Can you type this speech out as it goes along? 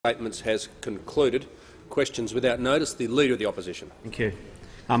Statements has concluded. Questions without notice. The Leader of the Opposition. Thank you.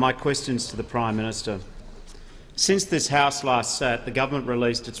 My questions to the Prime Minister. Since this House last sat, the government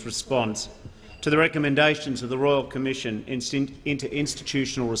released its response to the recommendations of the Royal Commission into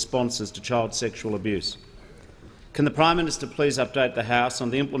institutional responses to child sexual abuse. Can the Prime Minister please update the House on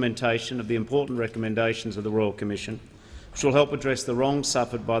the implementation of the important recommendations of the Royal Commission, which will help address the wrongs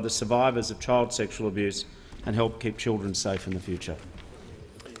suffered by the survivors of child sexual abuse and help keep children safe in the future?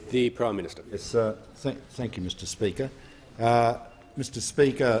 The Prime Minister. Yes, thank you, Mr. Speaker. Mr.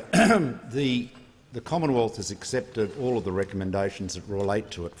 Speaker, the Commonwealth has accepted all of the recommendations that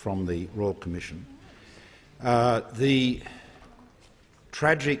relate to it from the Royal Commission. The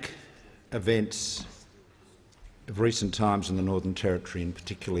tragic events of recent times in the Northern Territory, and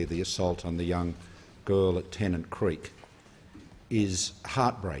particularly the assault on the young girl at Tennant Creek, is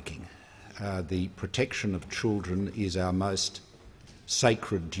heartbreaking. The protection of children is our most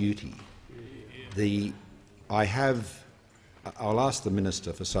sacred duty. I'll ask the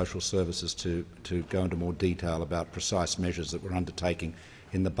Minister for Social Services to go into more detail about precise measures that we're undertaking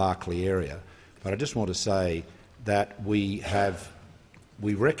in the Barkly area, but I just want to say that we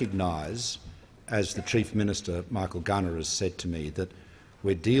recognise, as the Chief Minister Michael Gunner has said to me, that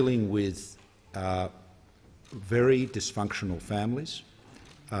we're dealing with very dysfunctional families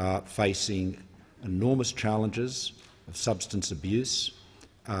facing enormous challenges of substance abuse.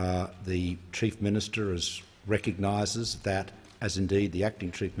 The Chief Minister recognises that, as indeed the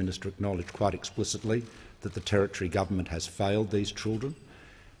Acting Chief Minister acknowledged quite explicitly, that the Territory Government has failed these children.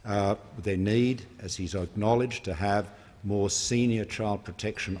 Their need, as he's acknowledged, to have more senior child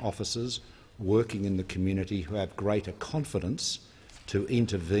protection officers working in the community who have greater confidence to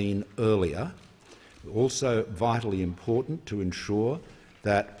intervene earlier. Also vitally important to ensure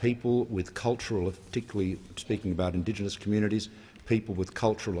that people with cultural, particularly speaking about Indigenous communities, people with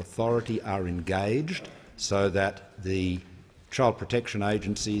cultural authority are engaged so that the child protection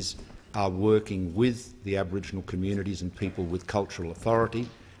agencies are working with the Aboriginal communities and people with cultural authority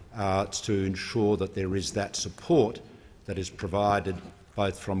to ensure that there is that support that is provided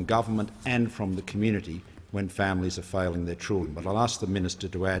both from government and from the community when families are failing their children. But I'll ask the Minister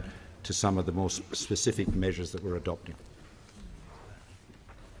to add to some of the more specific measures that we're adopting.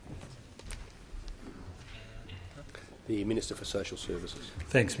 The Minister for Social Services.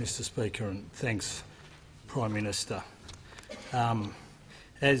 Thanks, Mr. Speaker, and thanks, Prime Minister.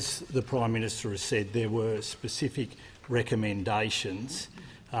 As the Prime Minister has said, there were specific recommendations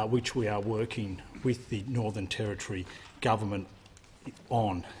which we are working with the Northern Territory Government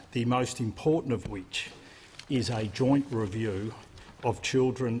on, the most important of which is a joint review of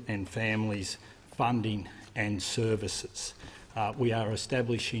children and families' funding and services. We are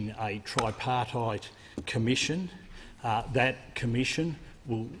establishing a tripartite commission. That commission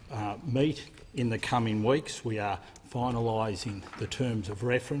will meet in the coming weeks. We are finalising the terms of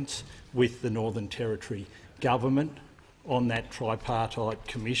reference with the Northern Territory Government on that tripartite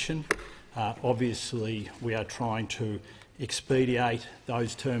commission. Obviously, we are trying to expedite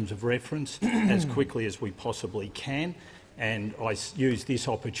those terms of reference as quickly as we possibly can, and I use this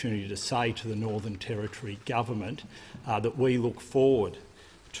opportunity to say to the Northern Territory Government that we look forward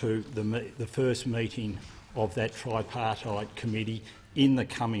to the first meeting of that tripartite committee in the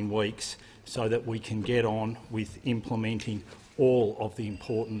coming weeks so that we can get on with implementing all of the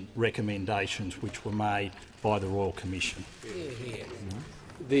important recommendations which were made by the Royal Commission.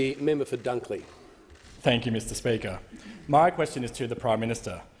 The member for Dunkley. Thank you, Mr. Speaker. My question is to the Prime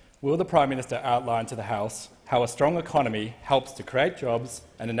Minister. Will the Prime Minister outline to the House how a strong economy helps to create jobs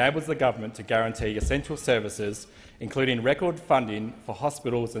and enables the government to guarantee essential services, including record funding for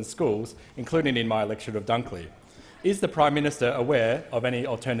hospitals and schools, including in my electorate of Dunkley? Is the Prime Minister aware of any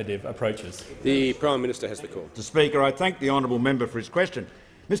alternative approaches? The Prime Minister has the call. Mr. Speaker, I thank the honourable member for his question.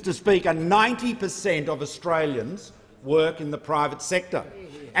 Mr. Speaker, 90% of Australians work in the private sector,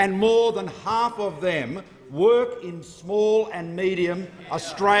 and more than half of them work in small and medium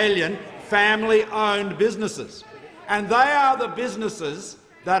Australian family-owned businesses. And they are the businesses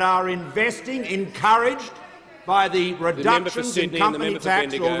that are investing, encouraged by the reductions in company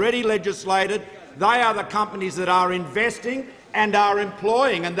tax already legislated. They are the companies that are investing and are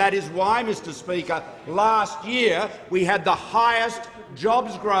employing, and that is why, Mr. Speaker, last year we had the highest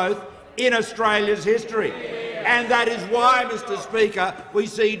jobs growth in Australia's history. And that is why, Mr. Speaker, we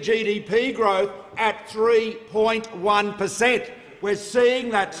see GDP growth at 3.1%. We're seeing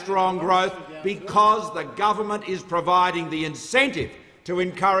that strong growth because the government is providing the incentive to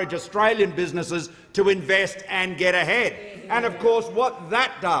encourage Australian businesses to invest and get ahead. And of course what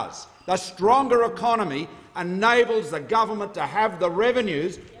that does, the stronger economy enables the government to have the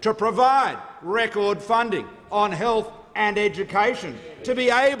revenues to provide record funding on health and education, to be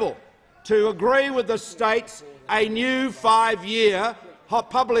able to agree with the states a new 5-year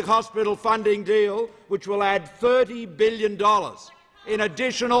public hospital funding deal which will add $30 billion in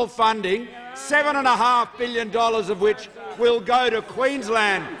additional funding, $7.5 billion of which will go to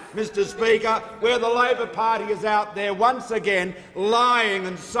Queensland, Mr Speaker, where the Labor Party is out there once again lying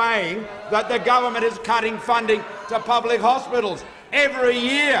and saying that the government is cutting funding to public hospitals. Every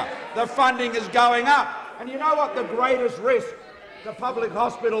year the funding is going up. And you know what the greatest risk to public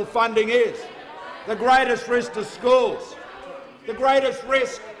hospital funding is? The greatest risk to schools, the greatest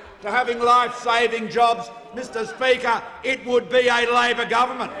risk to having life-saving jobs, Mr Speaker, it would be a Labor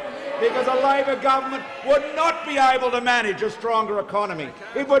government, because a Labor government would not be able to manage a stronger economy.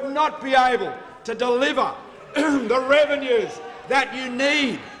 It would not be able to deliver the revenues that you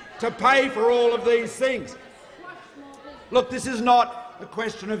need to pay for all of these things. Look, this is not a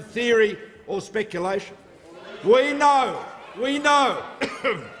question of theory or speculation. We know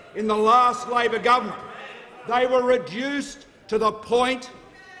in the last Labor government they were reduced to the point,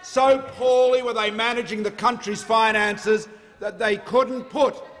 so poorly were they managing the country's finances, that they couldn't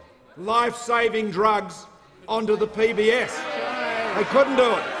put life-saving drugs onto the PBS. They couldn't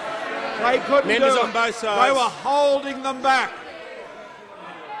do it. They couldn't Members do it. on both sides. They were holding them back.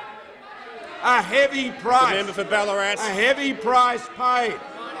 A heavy price. The member for Ballarat. A heavy price paid.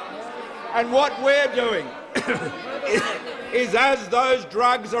 And what we're doing is, as those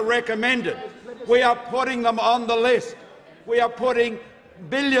drugs are recommended, we are putting them on the list. We are putting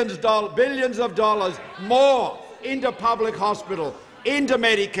billions of dollars more into public hospital, into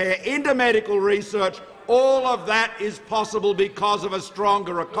Medicare, into medical research. All of that is possible because of a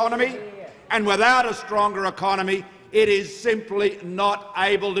stronger economy, and without a stronger economy it is simply not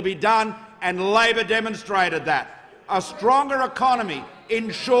able to be done, and Labor demonstrated that. A stronger economy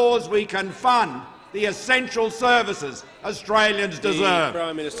ensures we can fund the essential services Australians deserve. The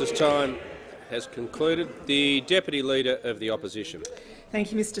Prime Minister's time has concluded. The Deputy Leader of the Opposition.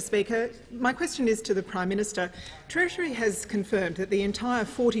 Thank you, Mr Speaker. My question is to the Prime Minister. Treasury has confirmed that the entire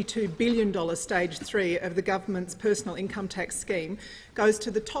 $42 billion Stage 3 of the government's personal income tax scheme goes to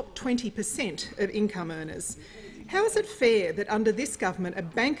the top 20% of income earners. How is it fair that under this government a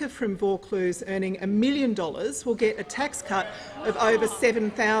banker from Vaucluse earning $1 million will get a tax cut of over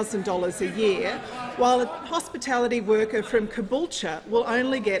 $7,000 a year, while a hospitality worker from Caboolture will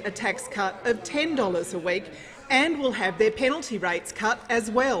only get a tax cut of $10 a week and will have their penalty rates cut as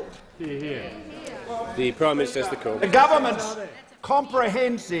well? The Prime Minister has the call. The government's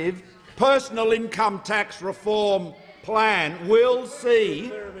comprehensive personal income tax reform plan will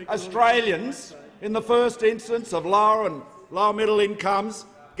see Australians, in the first instance of lower and lower middle incomes,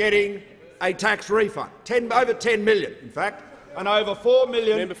 getting a tax refund, over 10 million in fact, and over 4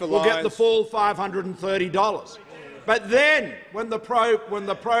 million will get the full $530. But then, when the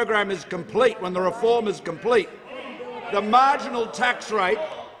program is complete, when the reform is complete, the marginal tax rate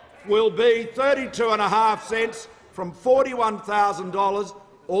will be 32.5 cents from $41,000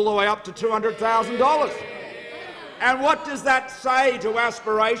 all the way up to $200,000. And what does that say to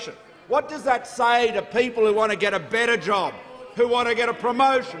aspiration? What does that say to people who want to get a better job, who want to get a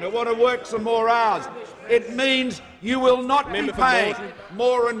promotion, who want to work some more hours? It means you will not be paying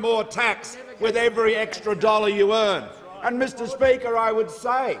more and more tax with every extra dollar you earn. And, Mr Speaker, I would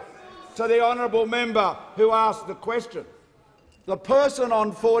say to the honourable member who asked the question, the person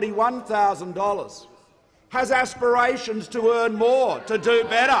on $41,000 has aspirations to earn more, to do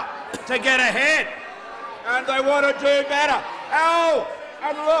better, to get ahead, and they want to do better. Oh,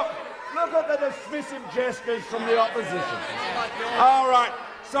 and look at the dismissive gestures from the opposition. All right.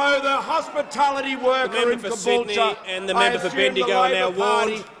 So the hospitality worker in Caboolture and the member for Bendigo are now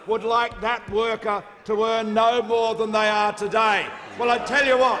warned, would like that worker to earn no more than they are today. Well, I tell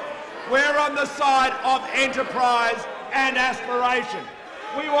you what, we're on the side of enterprise and aspiration.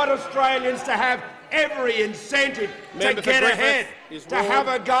 We want Australians to have every incentive to get ahead, to have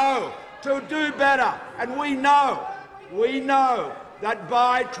a go, to do better. And we know that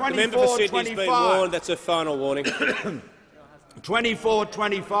by 24-25, that's a final warning.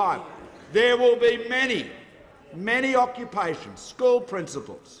 24-25, there will be many occupations, school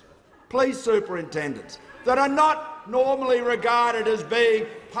principals, police superintendents, that are not normally regarded as being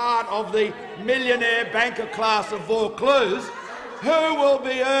part of the millionaire banker class of Vaucluse, who will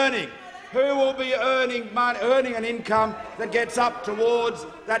be earning an income that gets up towards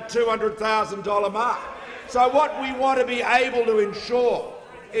that $200,000 mark. So what we want to be able to ensure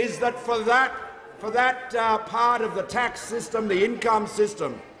is that for that part of the tax system, the income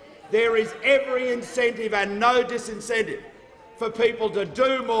system, there is every incentive and no disincentive for people to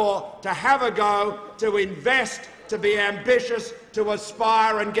do more, to have a go, to invest, to be ambitious, to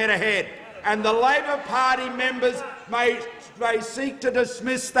aspire and get ahead. And the Labor Party members may seek to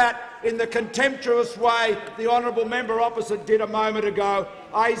dismiss that in the contemptuous way the honourable member opposite did a moment ago.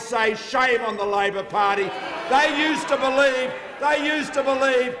 I say shame on the Labor Party. They used to believe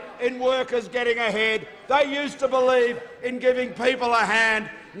in workers getting ahead. They used to believe in giving people a hand.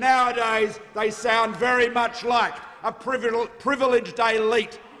 Nowadays they sound very much like a privileged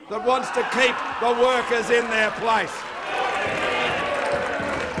elite that wants to keep the workers in their place.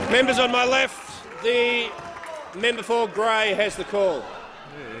 Members on my left, the member for Grey has the call.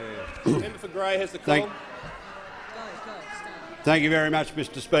 Member for Grey has the call. Thank you very much,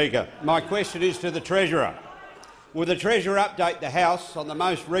 Mr Speaker. My question is to the Treasurer. Will the Treasurer update the House on the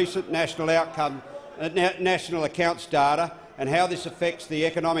most recent national accounts data and how this affects the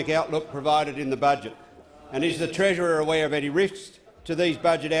economic outlook provided in the budget? And is the Treasurer aware of any risks to these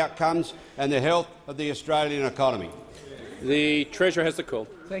budget outcomes and the health of the Australian economy? The Treasurer has the call.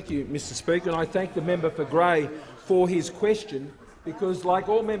 Thank you, Mr Speaker, and I thank the member for Grey for his question because, like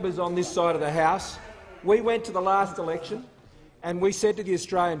all members on this side of the House, we went to the last election and we said to the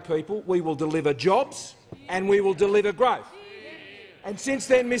Australian people, we will deliver jobs and we will deliver growth. And since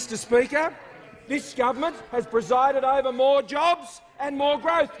then, Mr Speaker, this government has presided over more jobs and more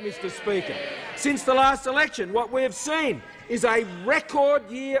growth, Mr Speaker. Since the last election, what we have seen is a record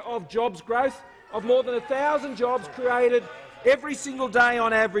year of jobs growth of more than 1,000 jobs created every single day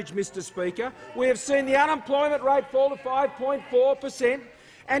on average, Mr Speaker. We have seen the unemployment rate fall to 5.4%,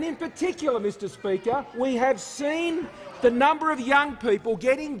 and in particular, Mr Speaker, we have seen the number of young people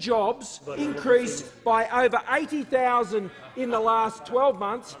getting jobs increase by over 80,000 in the last 12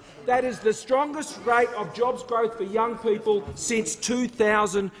 months. That is the strongest rate of jobs growth for young people since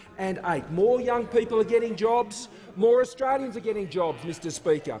 2008. More young people are getting jobs. More Australians are getting jobs, Mr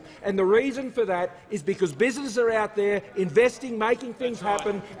Speaker. And the reason for that is because businesses are out there investing, making things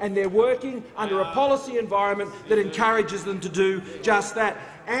happen, and they're working under a policy environment that encourages them to do just that.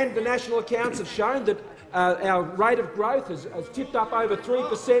 And the national accounts have shown that our rate of growth has tipped up over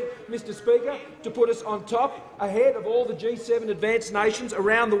 3%, Mr Speaker, to put us on top, ahead of all the G7 advanced nations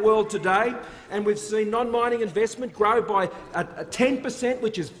around the world today. And we've seen non-mining investment grow by 10%,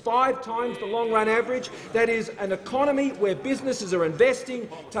 which is 5 times the long-run average. That is an economy where businesses are investing,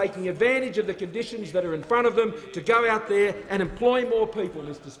 taking advantage of the conditions that are in front of them to go out there and employ more people,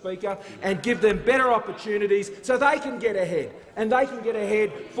 Mr Speaker, and give them better opportunities so they can get ahead, and they can get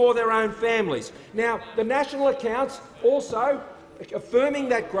ahead for their own families. Now, the national accounts also affirming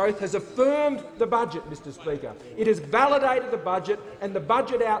that growth has affirmed the budget, Mr Speaker. It has validated the budget and the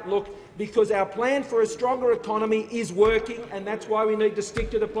budget outlook because our plan for a stronger economy is working, and that's why we need to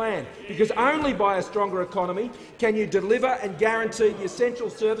stick to the plan. Because only by a stronger economy can you deliver and guarantee the essential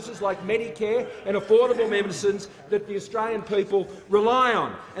services like Medicare and affordable medicines that the Australian people rely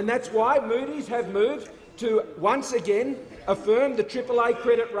on. And that's why Moody's have moved to once again affirm the AAA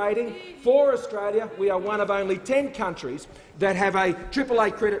credit rating for Australia. We are one of only 10 countries that have a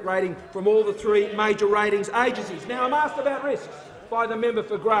AAA credit rating from all the 3 major ratings agencies. Now, I'm asked about risks by the member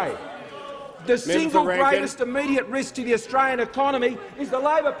for Grey. The single greatest immediate risk to the Australian economy is the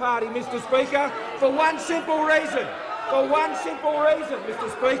Labor Party, Mr Speaker, for one simple reason. For one simple reason, Mr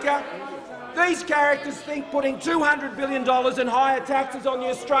Speaker. These characters think putting $200 billion in higher taxes on the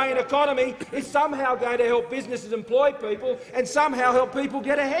Australian economy is somehow going to help businesses employ people and somehow help people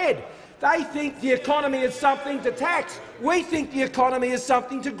get ahead. They think the economy is something to tax. We think the economy is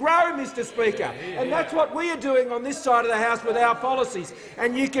something to grow, Mr Speaker. And that's what we are doing on this side of the House with our policies.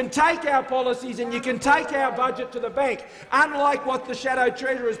 And you can take our policies and you can take our budget to the bank, unlike what the Shadow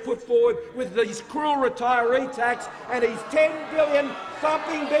Treasurer has put forward with his cruel retiree tax and his $10 billion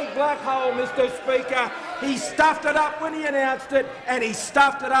thumping big black hole, Mr Speaker. He stuffed it up when he announced it, and he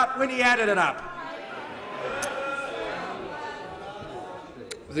stuffed it up when he added it up.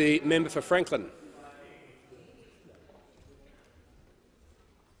 The member for Franklin.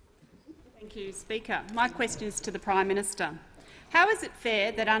 Thank you, Speaker. My question is to the Prime Minister. How is it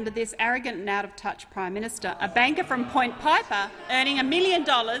fair that under this arrogant and out-of-touch Prime Minister, a banker from Point Piper earning $1 million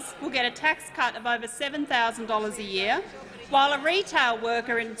will get a tax cut of over $7,000 a year, while a retail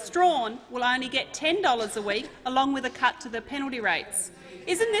worker in Strawn will only get $10 a week, along with a cut to the penalty rates?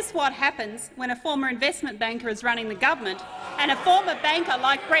 Isn't this what happens when a former investment banker is running the government and a former banker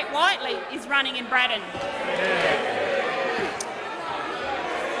like Brett Whiteley is running in Braddon?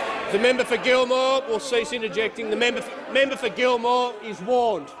 The member for Gilmore will cease interjecting. The member for Gilmore is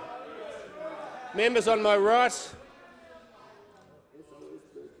warned. Members on my right.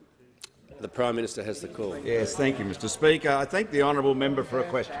 The Prime Minister has the call. Yes, thank you, Mr Speaker. I thank the honourable member for a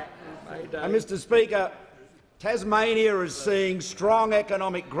question. Mr Speaker, Tasmania is seeing strong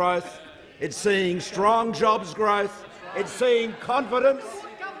economic growth, it's seeing strong jobs growth, it's seeing confidence,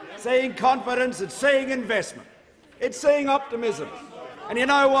 it's seeing investment, it's seeing optimism. And you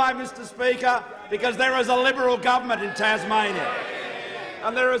know why, Mr Speaker? Because there is a Liberal government in Tasmania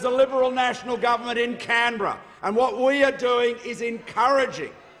and there is a Liberal national government in Canberra. And what we are doing is encouraging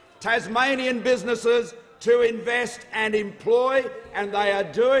Tasmanian businesses to invest and employ, and they are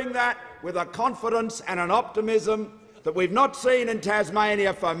doing that with a confidence and an optimism that we've not seen in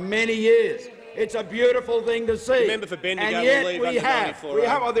Tasmania for many years. It's a beautiful thing to see. The member for Bendigo and yet will leave we have.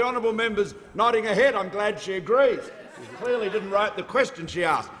 Well, the honourable member's nodding her head. I'm glad she agrees. She clearly didn't write the question she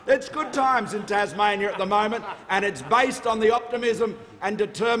asked. It's good times in Tasmania at the moment, and it's based on the optimism and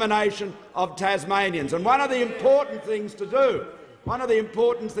determination of Tasmanians. And one of the important things to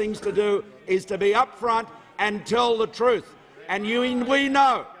do is to be upfront and tell the truth. And we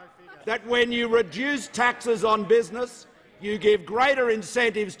know that when you reduce taxes on business, you give greater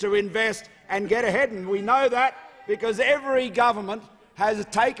incentives to invest and get ahead. And we know that because every government has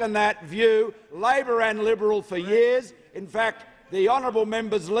taken that view, Labor and Liberal, for years. In fact, the honourable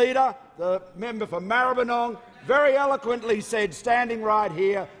member's leader, the member for Maribyrnong, very eloquently said, standing right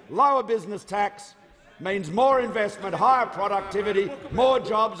here, lower business tax means more investment, higher productivity, more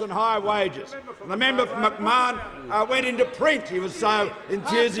jobs and higher wages. And the member for McMahon went into print. He was so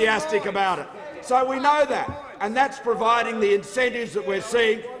enthusiastic about it. So we know that, and that's providing the incentives that we're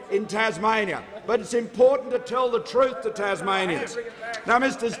seeing in Tasmania. But it's important to tell the truth to Tasmanians. Now,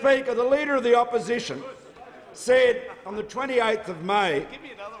 Mr Speaker, the Leader of the Opposition said on the 28th of May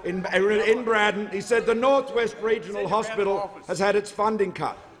in Braddon, he said the North West Regional Hospital has had its funding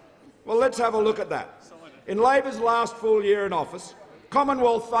cut. Well, let's have a look at that. In Labor's last full year in office,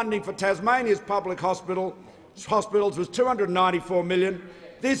 Commonwealth funding for Tasmania's public hospitals was $294 million.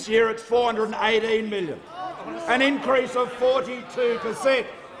 This year it's $418 million, an increase of 42%.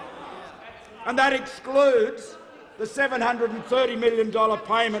 And that excludes the $730 million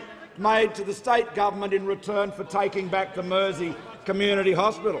payment made to the state government in return for taking back the Mersey Community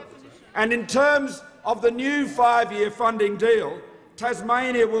Hospital. And in terms of the new 5-year funding deal,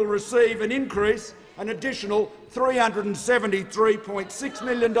 Tasmania will receive an additional $373.6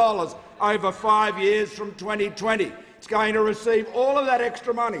 million over 5 years from 2020. It's going to receive all of that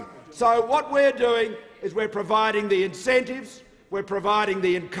extra money. So what we're doing is we're providing the incentives, we're providing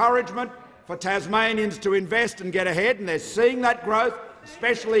the encouragement for Tasmanians to invest and get ahead, and they're seeing that growth,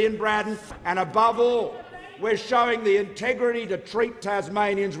 especially in Braddon, and above all, we're showing the integrity to treat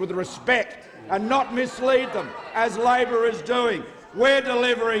Tasmanians with respect and not mislead them, as Labor is doing. We're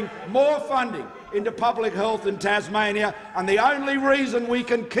delivering more funding into public health in Tasmania, and the only reason we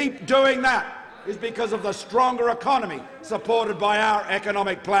can keep doing that is because of the stronger economy supported by our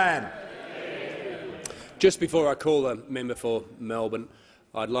economic plan. Just before I call the member for Melbourne,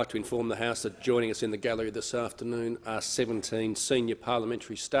 I'd like to inform the House that joining us in the gallery this afternoon are 17 senior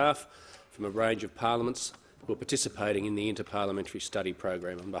parliamentary staff from a range of parliaments who are participating in the Inter-Parliamentary Study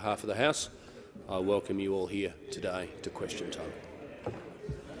Program. On behalf of the House, I welcome you all here today to question time.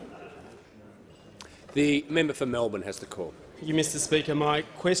 The member for Melbourne has the call. Thank you, Mr Speaker. My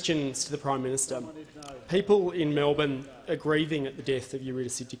question is to the Prime Minister. People in Melbourne are grieving at the death of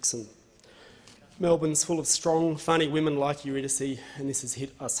Eurydice Dixon. Melbourne's full of strong, funny women like Eurydice, and this has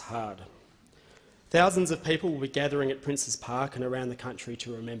hit us hard. Thousands of people will be gathering at Princes Park and around the country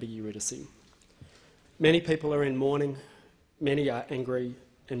to remember Eurydice. Many people are in mourning, many are angry,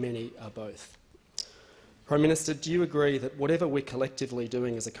 and many are both. Prime Minister, do you agree that whatever we're collectively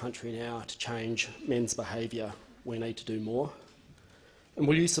doing as a country now to change men's behaviour, we need to do more? And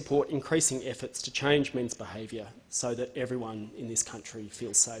will you support increasing efforts to change men's behaviour so that everyone in this country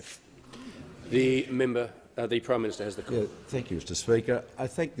feels safe? The Prime Minister has the call. Yeah, thank you, Mr Speaker. I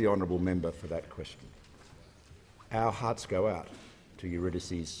thank the honourable member for that question. Our hearts go out to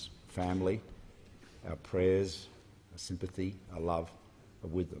Eurydice's family. Our prayers, our sympathy, our love are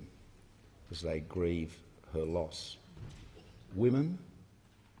with them as they grieve her loss. Women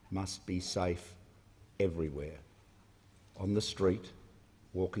must be safe everywhere, on the street,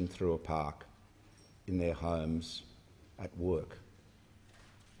 walking through a park, in their homes, at work.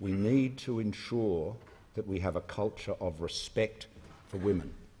 We need to ensure that we have a culture of respect for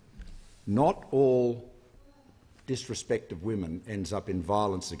women. Not all disrespect of women ends up in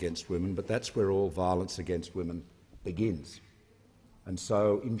violence against women, but that's where all violence against women begins. And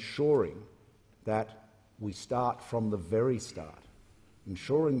so ensuring that we start from the very start,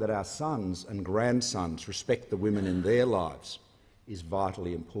 ensuring that our sons and grandsons respect the women in their lives, is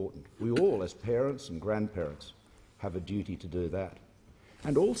vitally important. We all, as parents and grandparents, have a duty to do that.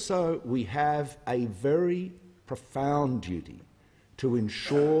 And also we have a very profound duty to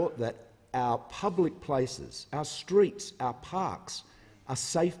ensure that our public places, our streets, our parks are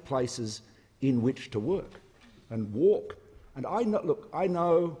safe places in which to work and walk. And I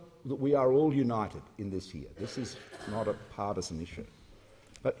know that we are all united in this here. This is not a partisan issue.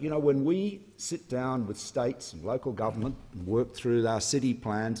 But, you know, when we sit down with states and local government and work through our city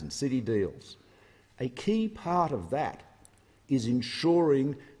plans and city deals, a key part of that is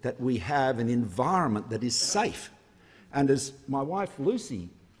ensuring that we have an environment that is safe. And as my wife Lucy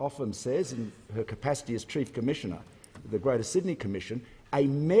often says in her capacity as Chief Commissioner of the Greater Sydney Commission, a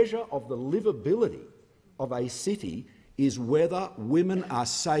measure of the livability of a city is whether women are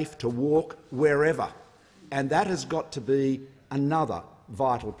safe to walk wherever. And that has got to be another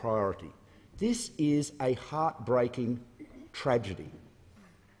vital priority. This is a heartbreaking tragedy.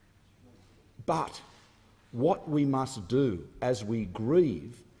 But what we must do as we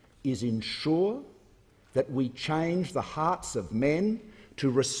grieve is ensure that we change the hearts of men to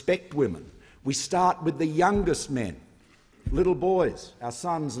respect women. We start with the youngest men, little boys, our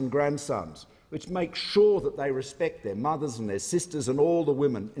sons and grandsons, which make sure that they respect their mothers and their sisters and all the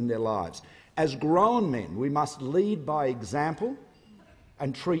women in their lives. As grown men, we must lead by example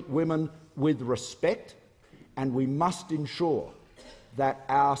and treat women with respect, and we must ensure that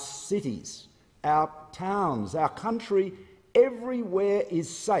our cities, our towns, our country, everywhere is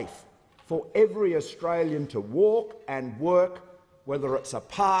safe for every Australian to walk and work, whether it's a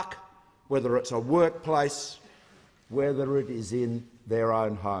park, whether it's a workplace, whether it is in their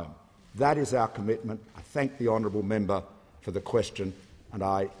own home. That is our commitment. I thank the honourable member for the question, and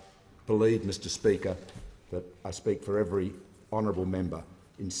I believe, Mr Speaker, that I speak for every honourable member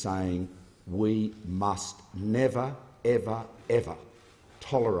in saying we must never, ever, ever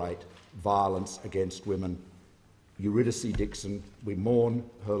tolerate violence against women. Eurydice Dixon, we mourn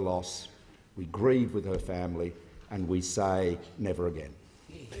her loss, we grieve with her family, and we say never again.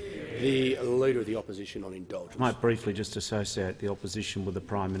 The Leader of the Opposition on indulgence. I might briefly just associate the opposition with the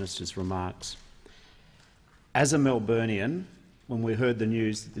Prime Minister's remarks. As a Melburnian, when we heard the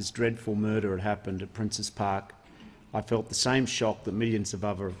news that this dreadful murder had happened at Princes Park, I felt the same shock that millions of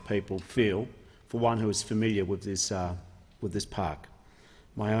other people feel for one who is familiar with this park.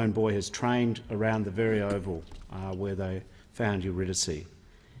 My own boy has trained around the very oval where they found Eurydice.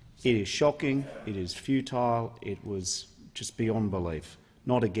 It is shocking, it is futile, it was just beyond belief.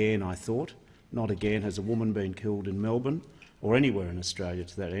 Not again, I thought. Not again has a woman been killed in Melbourne or anywhere in Australia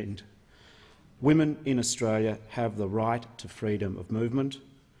to that end. Women in Australia have the right to freedom of movement.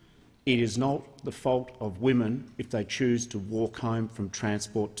 It is not the fault of women if they choose to walk home from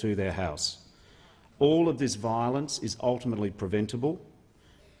transport to their house. All of this violence is ultimately preventable,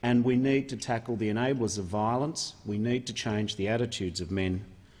 and we need to tackle the enablers of violence. We need to change the attitudes of men,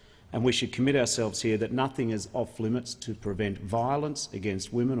 and we should commit ourselves here that nothing is off limits to prevent violence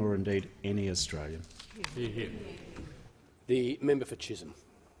against women or indeed any Australian. The member for Chisholm.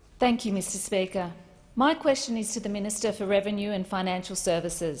 Thank you, Mr Speaker. My question is to the Minister for Revenue and Financial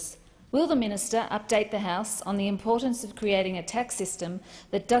Services. Will the minister update the House on the importance of creating a tax system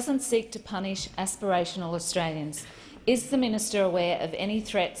that doesn't seek to punish aspirational Australians? Is the minister aware of any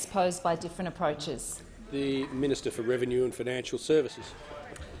threats posed by different approaches? The Minister for Revenue and Financial Services.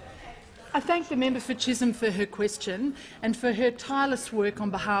 I thank the member for Chisholm for her question and for her tireless work on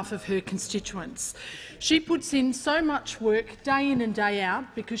behalf of her constituents. She puts in so much work day in and day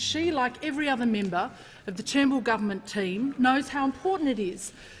out because she, like every other member of the Turnbull government team, knows how important it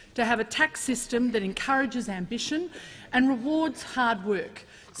is to have a tax system that encourages ambition and rewards hard work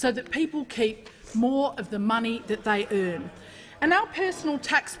so that people keep more of the money that they earn. And our personal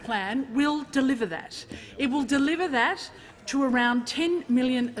tax plan will deliver that. It will deliver that to around 10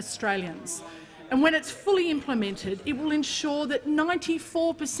 million Australians. And when it's fully implemented, it will ensure that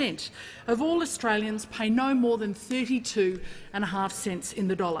 94% of all Australians pay no more than 32.5 cents in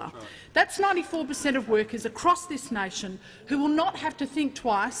the dollar. That's 94% of workers across this nation who will not have to think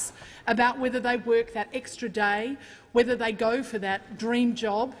twice about whether they work that extra day, whether they go for that dream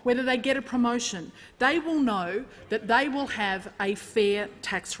job, whether they get a promotion. They will know that they will have a fair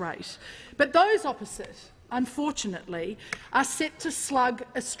tax rate. But those opposite, unfortunately, are set to slug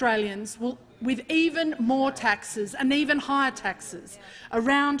Australians with even more taxes and even higher taxes,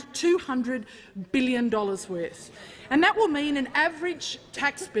 around $200 billion worth. And that will mean an average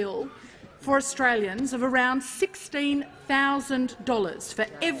tax bill for Australians of around $16,000 for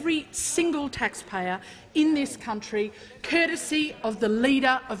every single taxpayer in this country, courtesy of the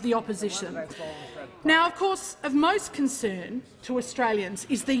Leader of the Opposition. Now, of course, of most concern to Australians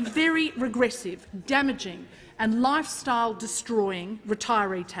is the very regressive, damaging and lifestyle-destroying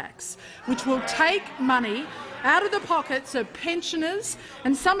retiree tax, which will take money out of the pockets of pensioners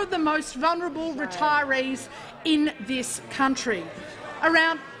and some of the most vulnerable retirees in this country.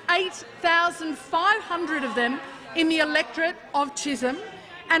 Around 8,500 of them in the electorate of Chisholm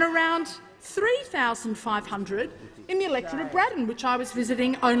and around 3,500 in the electorate of Braddon, which I was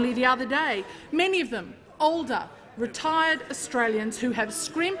visiting only the other day. Many of them older, retired Australians who have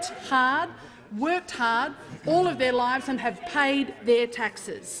scrimped hard, worked hard all of their lives and have paid their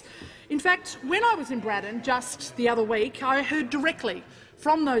taxes. In fact, when I was in Braddon just the other week, I heard directly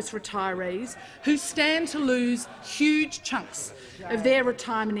from those retirees who stand to lose huge chunks of their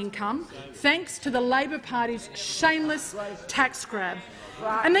retirement income thanks to the Labor Party's shameless tax grab.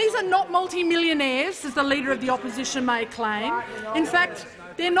 And these are not multi-millionaires, as the Leader of the Opposition may claim. In fact,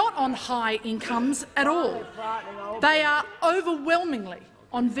 they're not on high incomes at all. They are overwhelmingly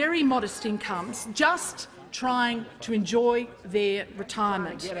on very modest incomes, just trying to enjoy their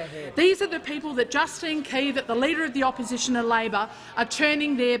retirement. These are the people that Justine Keith, the Leader of the Opposition and Labor, are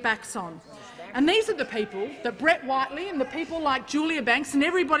turning their backs on. And these are the people that Brett Whiteley and the people like Julia Banks and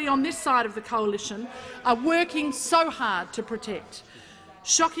everybody on this side of the coalition are working so hard to protect.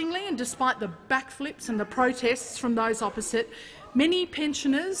 Shockingly, and despite the backflips and the protests from those opposite, many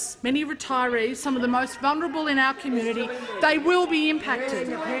pensioners, many retirees, some of the most vulnerable in our community, they will be impacted.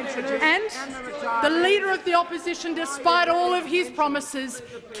 And the Leader of the Opposition, despite all of his promises,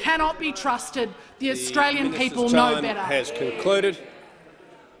 cannot be trusted. The Australian people know better. Has concluded.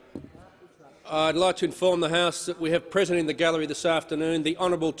 I'd like to inform the House that we have present in the gallery this afternoon the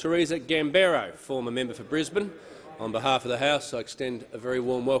Honourable Teresa Gambero, former member for Brisbane. On behalf of the House, I extend a very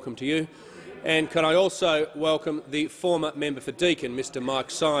warm welcome to you. And can I also welcome the former member for Deakin, Mr Mike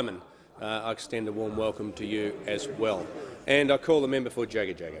Simon. I extend a warm welcome to you as well. And I call the member for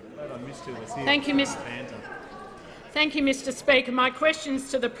Jagga Jagga. Thank you, Mr Speaker. My question is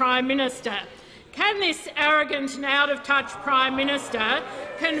to the Prime Minister. Can this arrogant and out-of-touch Prime Minister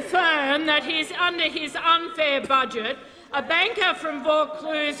confirm that under his unfair budget, a banker from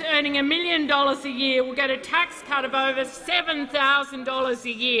Vaucluse earning $1 million a year will get a tax cut of over $7,000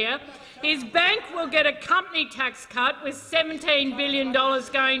 a year? His bank will get a company tax cut with $17 billion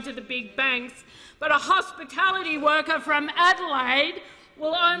going to the big banks, but a hospitality worker from Adelaide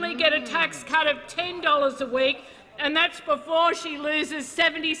will only get a tax cut of $10 a week, and that's before she loses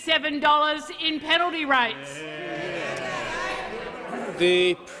 $77 in penalty rates.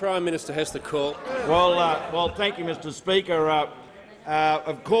 The Prime Minister has the call. Well, thank you, Mr Speaker.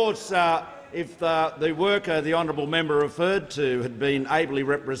 Of course, if the worker the honourable member referred to had been ably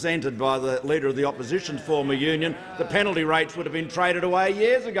represented by the Leader of the Opposition's former union, the penalty rates would have been traded away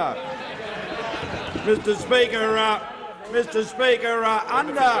years ago. Mr Speaker,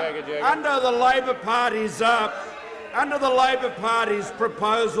 under the Labor Party's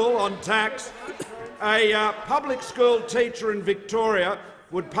proposal on tax, a public school teacher in Victoria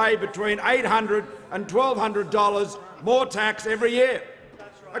would pay between $800 and $1,200 more tax every year.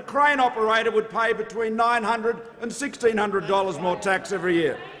 A crane operator would pay between $900 and $1,600 more tax every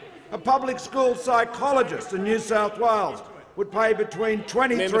year. A public school psychologist in New South Wales would pay between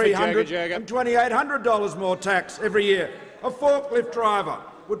 $2,300 and $2,800 more tax every year. A forklift driver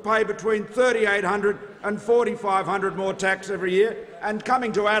would pay between $3,800 and $4,500 more tax every year. And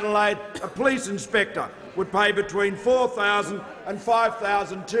coming to Adelaide, a police inspector would pay between $4,000 and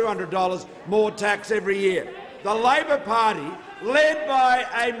 $5,200 more tax every year. The Labor Party, led by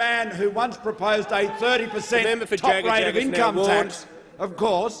a man who once proposed a 30% top rate of income tax, of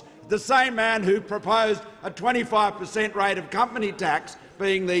course, the same man who proposed a 25% rate of company tax,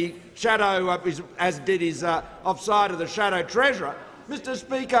 being the shadow, as did his offside of the shadow treasurer. Mr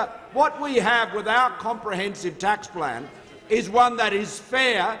Speaker, what we have with our comprehensive tax plan is one that is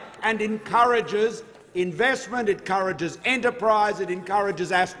fair and encourages investment, it encourages enterprise, it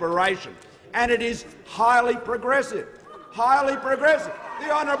encourages aspiration, and it is highly progressive. Highly progressive.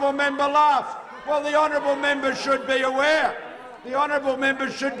 The honourable member laughs. Well, the honourable member should be aware. The honourable member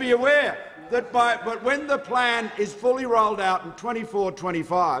should be aware that but when the plan is fully rolled out in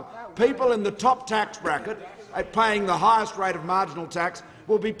 24-25, people in the top tax bracket paying the highest rate of marginal tax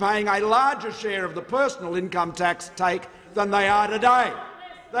will be paying a larger share of the personal income tax take than they are today.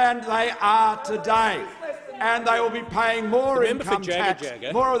 And they will be paying more income tax,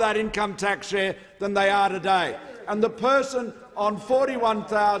 more of that income tax share than they are today. And the person on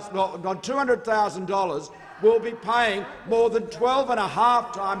 $200,000 will be paying more than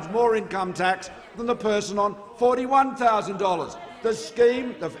 12.5 times more income tax than the person on $41,000. the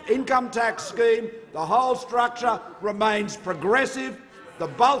scheme, the income tax scheme, the whole structure remains progressive. The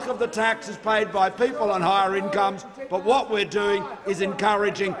bulk of the tax is paid by people on higher incomes, but what we're doing is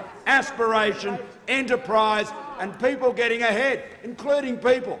encouraging aspiration, enterprise and people getting ahead, including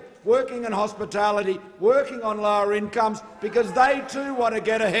people working in hospitality, working on lower incomes, because they too want to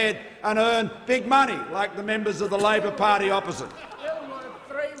get ahead and earn big money, like the members of the Labor Party opposite.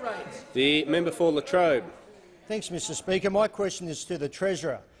 The member for Latrobe. Thanks, Mr Speaker. My question is to the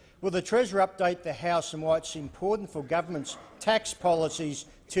Treasurer. Will the Treasurer update the House on why it's important for government's tax policies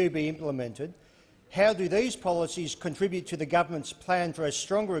to be implemented? How do these policies contribute to the government's plan for a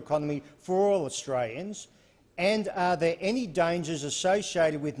stronger economy for all Australians? And are there any dangers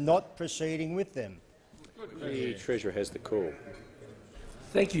associated with not proceeding with them? The Treasurer has the call.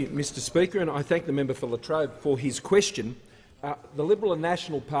 Thank you, Mr Speaker, and I thank the member for Latrobe for his question. The Liberal and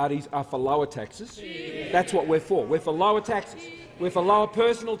National parties are for lower taxes. That's what we're for. We're for lower taxes. We're for lower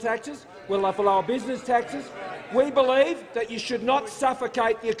personal taxes. We're for lower business taxes. We believe that you should not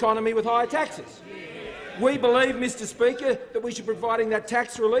suffocate the economy with higher taxes. We believe, Mr Speaker, that we should be providing that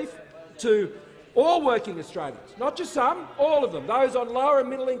tax relief to all working Australians, not just some, all of them, those on lower and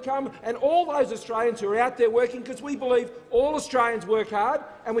middle income and all those Australians who are out there working, because we believe all Australians work hard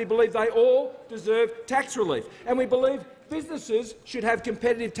and we believe they all deserve tax relief. And we believe businesses should have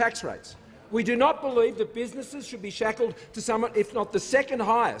competitive tax rates. We do not believe that businesses should be shackled to some, if not the second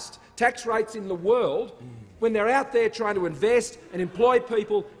highest, tax rates in the world when they're out there trying to invest and employ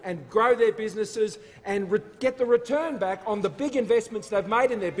people and grow their businesses and get the return back on the big investments they've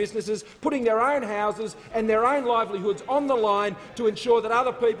made in their businesses, putting their own houses and their own livelihoods on the line to ensure that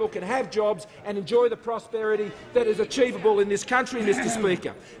other people can have jobs and enjoy the prosperity that is achievable in this country, Mr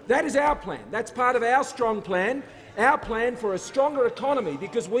Speaker. That is our plan. That's part of our strong plan. Our plan for a stronger economy,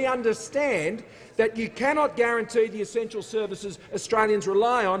 because we understand that you cannot guarantee the essential services Australians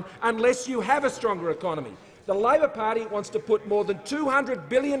rely on unless you have a stronger economy. The Labor Party wants to put more than $200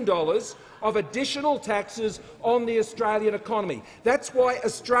 billion of additional taxes on the Australian economy. That's why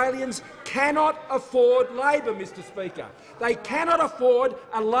Australians cannot afford Labor, Mr Speaker. They cannot afford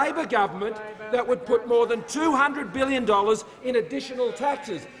a Labor government that would put more than $200 billion in additional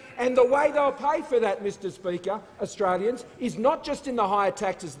taxes. And the way they'll pay for that, Mr Speaker, Australians, is not just in the higher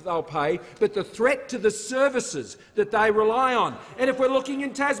taxes that they'll pay, but the threat to the services that they rely on. And if we're looking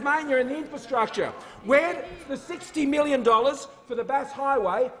in Tasmania in the infrastructure, where the $60 million for the Bass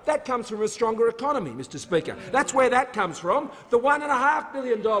Highway, that comes from a stronger economy, Mr Speaker. That's where that comes from. The $1.5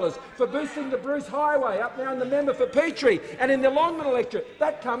 billion for boosting the Bruce Highway up now in the member for Petrie and in the Longman electorate,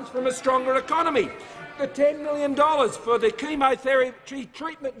 that comes from a stronger economy. The $10 million for the chemotherapy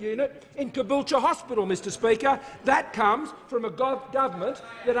treatment unit in Caboolture Hospital, Mr Speaker, that comes from a government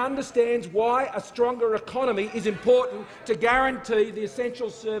that understands why a stronger economy is important to guarantee the essential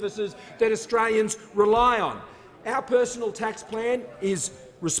services that Australians rely on. Our personal tax plan is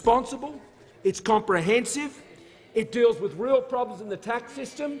responsible, it's comprehensive, it deals with real problems in the tax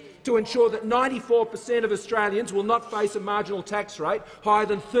system to ensure that 94% of Australians will not face a marginal tax rate higher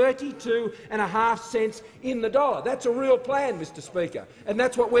than 32.5 cents in the dollar. That's a real plan, Mr Speaker, and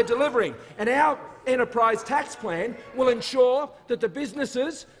that's what we're delivering. And our enterprise tax plan will ensure that the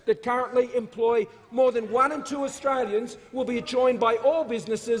businesses that currently employ more than 1 in 2 Australians will be joined by all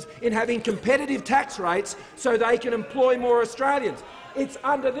businesses in having competitive tax rates so they can employ more Australians. It's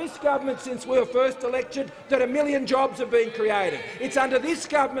under this government, since we were first elected, that 1 million jobs have been created. It's under this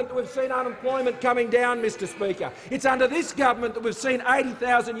government that we've seen unemployment coming down, Mr Speaker. It's under this government that we've seen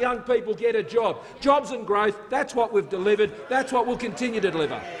 80,000 young people get a job. Jobs and growth, that's what we've delivered. That's what we'll continue to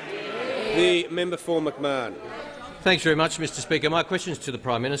deliver. The member for McMahon. Thanks very much, Mr Speaker. My question is to the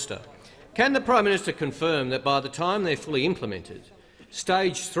Prime Minister. Can the Prime Minister confirm that by the time they're fully implemented,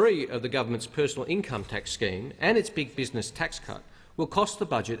 Stage 3 of the government's personal income tax scheme and its big business tax cut will cost the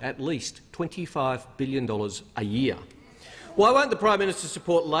budget at least $25 billion a year? Why won't the Prime Minister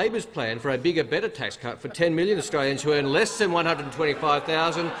support Labor's plan for a bigger, better tax cut for 10 million Australians who earn less than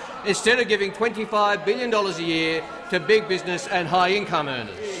 $125,000 instead of giving $25 billion a year to big business and high-income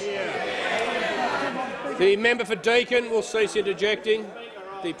earners? The member for Deakin will cease interjecting.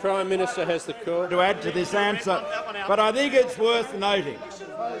 The Prime Minister has the call. To add to this answer, but I think it's worth noting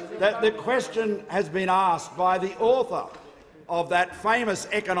that the question has been asked by the author of that famous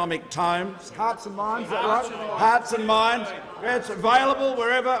economic tome, Hearts and Minds, is that right? Hearts and Minds. It's available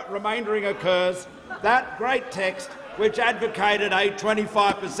wherever remaindering occurs. That great text, which advocated a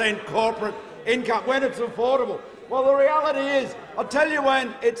 25% corporate income when it's affordable. Well, the reality is, I'll tell you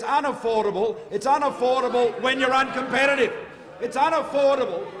when it's unaffordable when you're uncompetitive. It's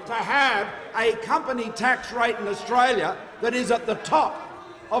unaffordable to have a company tax rate in Australia that is at the top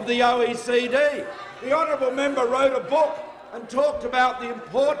of the OECD. The honourable member wrote a book and talked about the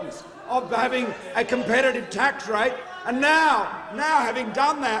importance of having a competitive tax rate, and now having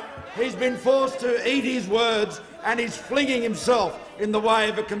done that, he's been forced to eat his words and he's flinging himself in the way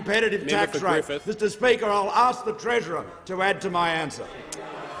of a competitive tax rate. Mr Speaker, I'll ask the Treasurer to add to my answer.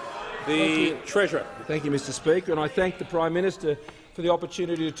 The Treasurer. Thank you, Mr Speaker, and I thank the Prime Minister for the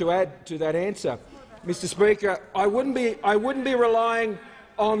opportunity to add to that answer. Mr Speaker, I wouldn't be relying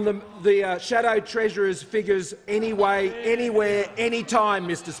on the Shadow Treasurer's figures anyway, anywhere, any time,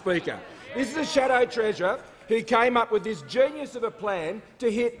 Mr Speaker. This is a Shadow Treasurer who came up with this genius of a plan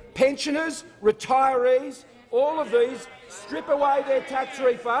to hit pensioners, retirees, all of these, strip away their tax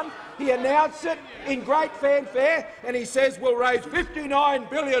refund. He announced it in great fanfare and he says we'll raise $59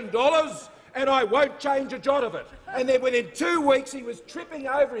 billion and I won't change a jot of it. And then within 2 weeks he was tripping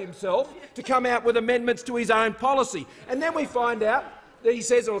over himself to come out with amendments to his own policy. And then we find out that he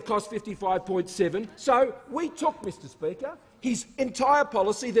says it will cost 55.7. So we took, Mr Speaker, his entire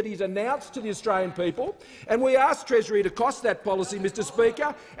policy that he's announced to the Australian people, and we asked Treasury to cost that policy, Mr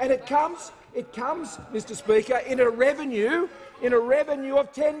Speaker, and it comes, Mr Speaker, in a revenue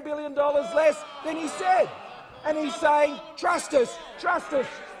of $10 billion less than he said. And he's saying, trust us,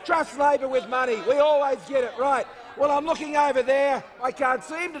 trust Labor with money. We always get it right. Well, I'm looking over there. I can't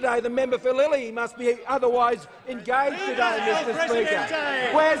see him today, the member for Lily. He must be otherwise engaged today, Mr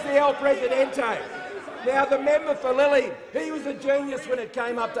Speaker. Where's the El Presidente? Now, the member for Lily, he was a genius when it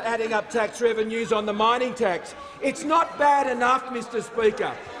came up to adding up tax revenues on the mining tax. It's not bad enough, Mr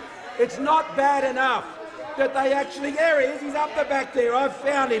Speaker. It's not bad enough that they actually— there he is, he's up the back there, I've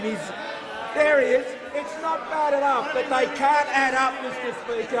found him, there he is. It's not bad enough that they can't add up, Mr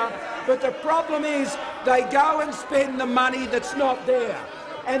Speaker, but the problem is they go and spend the money that's not there.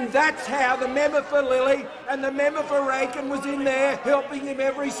 And that's how the member for Lily and the member for Rankin was in there helping him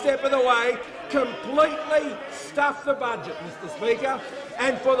every step of the way, completely stuff the budget, Mr Speaker.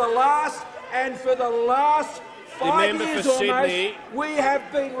 And for the last 5 years almost, we have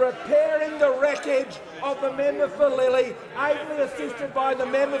been repairing the wreckage of the member for Lily, ably assisted by the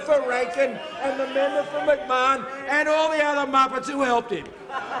member for Rankin and the member for McMahon and all the other muppets who helped him.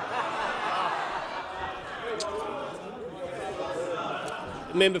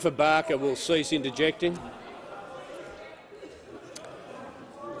 The member for Barker will cease interjecting.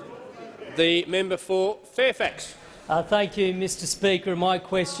 The member for Fairfax. Thank you, Mr Speaker. My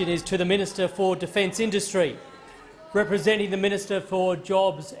question is to the Minister for Defence Industry. Representing the Minister for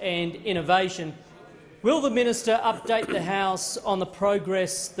Jobs and Innovation, will the Minister update the House on the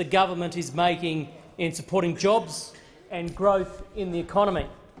progress the government is making in supporting jobs and growth in the economy?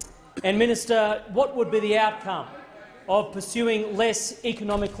 And, Minister, what would be the outcome of pursuing less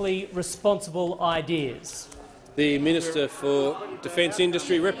economically responsible ideas? The Minister for Defence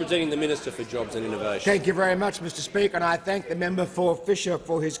Industry, representing the Minister for Jobs and Innovation. Thank you very much, Mr Speaker, and I thank the member for Fisher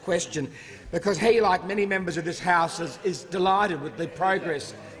for his question, because he, like many members of this House, is delighted with the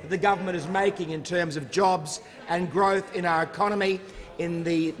progress that the government is making in terms of jobs and growth in our economy. In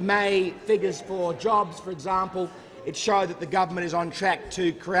the May figures for jobs, for example, it showed that the government is on track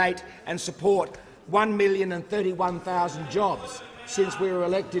to create and support 1,031,000 jobs since we were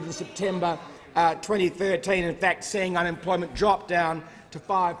elected in September 2013, in fact seeing unemployment drop down to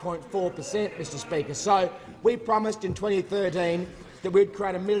 5.4%, Mr Speaker. So we promised in 2013 that we'd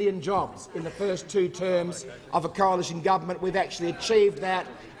create 1 million jobs in the first 2 terms of a coalition government. We've actually achieved that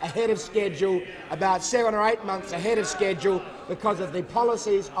ahead of schedule, about 7 or 8 months ahead of schedule, because of the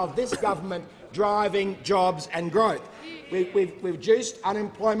policies of this government driving jobs and growth. We've reduced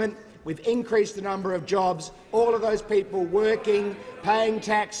unemployment. We've increased the number of jobs, all of those people working, paying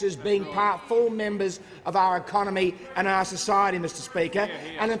taxes, being full members of our economy and our society, Mr Speaker.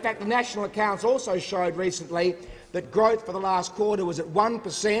 And in fact, the national accounts also showed recently that growth for the last quarter was at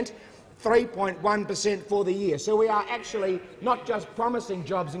 1%, 3.1% for the year. So we are actually not just promising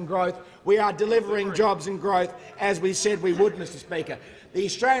jobs and growth, we are delivering jobs and growth as we said we would, Mr Speaker. The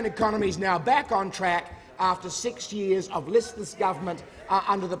Australian economy is now back on track after 6 years of listless government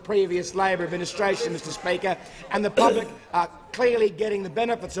under the previous Labor administration, Mr Speaker, and the public are clearly getting the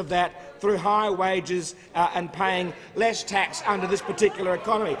benefits of that through higher wages and paying less tax under this particular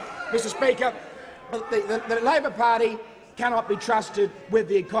economy. Mr Speaker, the Labor Party cannot be trusted with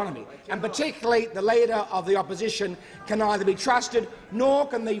the economy, and particularly the Leader of the Opposition can neither be trusted nor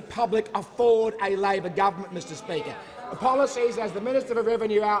can the public afford a Labor government, Mr Speaker. The policies, as the Minister for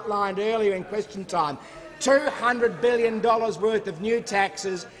Revenue outlined earlier in question time, $200 billion worth of new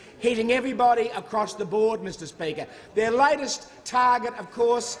taxes, hitting everybody across the board, Mr Speaker. Their latest target, of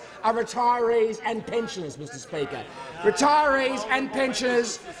course, are retirees and pensioners, Mr Speaker. Retirees and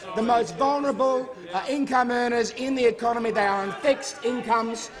pensioners, the most vulnerable income earners in the economy. They are on fixed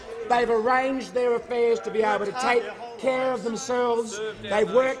incomes. They've arranged their affairs to be able to take care of themselves.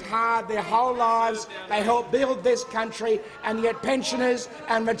 They've worked hard their whole lives. They help build this country, and yet pensioners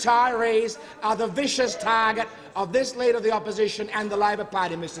and retirees are the vicious target of this Leader of the Opposition and the Labor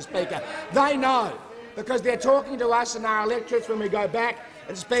Party, Mr Speaker. They know, because they're talking to us and our electorates when we go back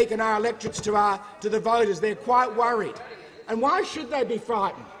and speak in our electorates to the voters. They're quite worried. And why should they be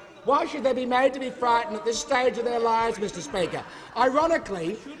frightened? Why should they be made to be frightened at this stage of their lives, Mr Speaker?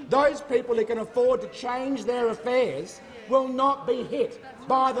 Ironically, those people who can afford to change their affairs will not be hit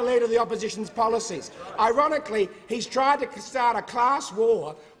by the Leader of the Opposition's policies. Ironically, he's tried to start a class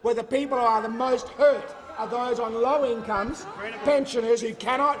war where the people who are the most hurt are those on low incomes, pensioners who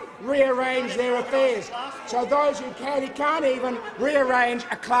cannot rearrange their affairs. So those who can, he can't even rearrange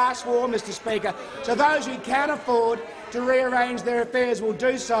a class war, Mr Speaker. So those who can afford to rearrange their affairs will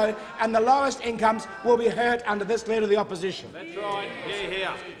do so, and the lowest incomes will be hurt under this Leader of the Opposition. That's right.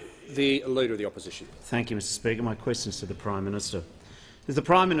 Yeah. The Leader of the Opposition. Thank you, Mr Speaker. My question is to the Prime Minister. Is the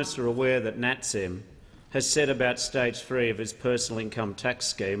Prime Minister aware that NatSem has said about stage 3 of his personal income tax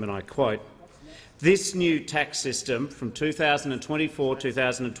scheme, and I quote, "This new tax system from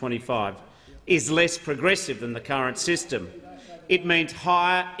 2024-2025 is less progressive than the current system. It means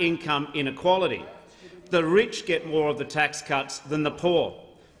higher income inequality. The rich get more of the tax cuts than the poor."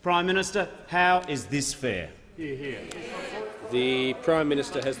 Prime Minister, how is this fair? The Prime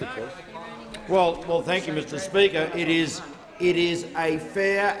Minister has the point. Well, thank you, Mr Speaker. It is a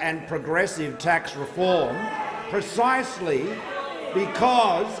fair and progressive tax reform precisely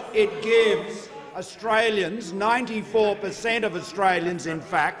because it gives Australians, 94% of Australians in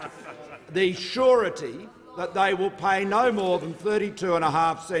fact, the surety that they will pay no more than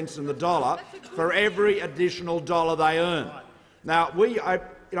 32.5 cents in the dollar for every additional dollar they earn. Now, we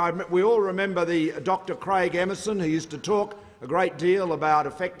all remember the Dr. Craig Emerson, who used to talk a great deal about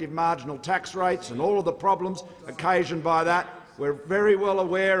effective marginal tax rates and all of the problems occasioned by that. We're very well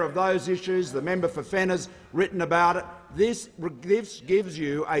aware of those issues. The member for Fenner's written about it. This gives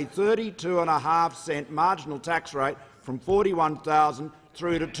you a 32.5 cent marginal tax rate from $41,000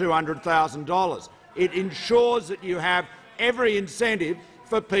 through to $200,000. It ensures that you have every incentive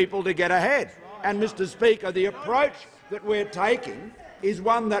for people to get ahead. And, Mr Speaker, the approach that we're taking is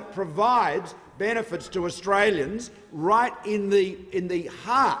one that provides benefits to Australians right in the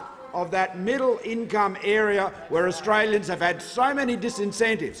heart of that middle-income area where Australians have had so many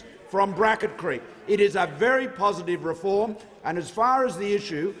disincentives from bracket creep. It is a very positive reform, and as far as the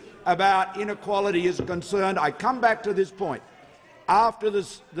issue about inequality is concerned, I come back to this point. After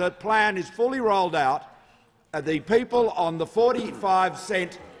the plan is fully rolled out, the people on the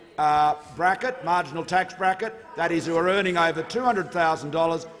 45-cent bracket, marginal tax bracket, that is, who are earning over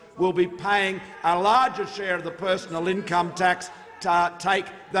 $200,000, will be paying a larger share of the personal income tax take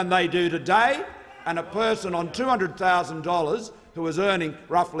than they do today, and a person on $200,000 who is earning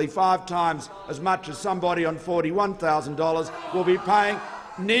roughly 5 times as much as somebody on $41,000 will be paying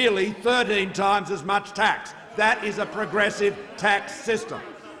nearly 13 times as much tax. That is a progressive tax system.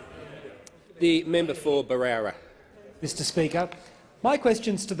 The member for Barara. Mr Speaker, my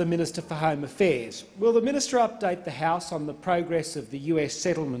question is to the Minister for Home Affairs. Will the minister update the House on the progress of the US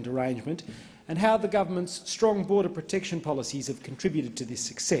settlement arrangement and how the government's strong border protection policies have contributed to this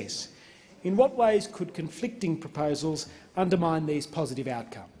success? In what ways could conflicting proposals undermine these positive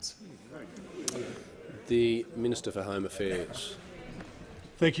outcomes? The Minister for Home Affairs.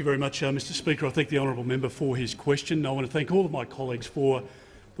 Thank you very much, Mr Speaker. I thank the honourable member for his question. I want to thank all of my colleagues for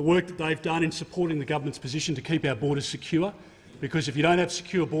the work that they've done in supporting the government's position to keep our borders secure, because if you don't have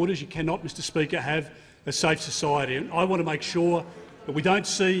secure borders, you cannot, Mr Speaker, have a safe society. And I want to make sure that we don't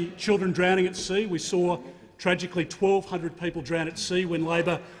see children drowning at sea. We saw, tragically, 1,200 people drown at sea when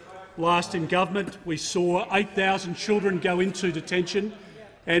Labor last in government. We saw 8,000 children go into detention,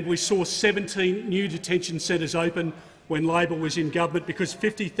 and we saw 17 new detention centres open when Labor was in government, because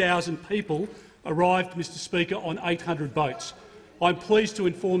 50,000 people arrived, Mr Speaker, on 800 boats. I'm pleased to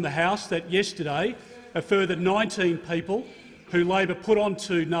inform the House that yesterday a further 19 people who Labor put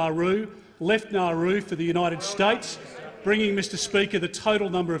onto Nauru left Nauru for the United States, bringing, Mr Speaker, the total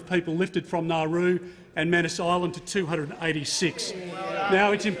number of people lifted from Nauru and Manus Island to 286.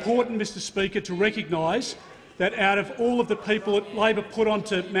 Now, it's important, Mr Speaker, to recognise that out of all of the people that Labor put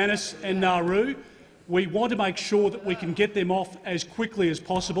onto Manus and Nauru, we want to make sure that we can get them off as quickly as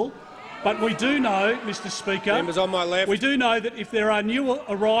possible. But we do know, Mr Speaker, members on my left, we do know that if there are new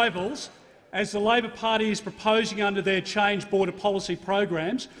arrivals, as the Labor Party is proposing under their Change Border Policy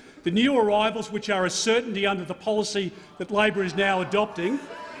programs, the new arrivals, which are a certainty under the policy that Labor is now adopting,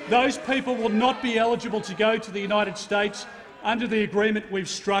 those people will not be eligible to go to the United States under the agreement we've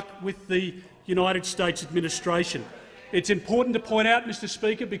struck with the United States administration. It's important to point out, Mr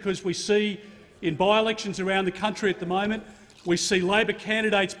Speaker, because we see in by-elections around the country at the moment, we see Labor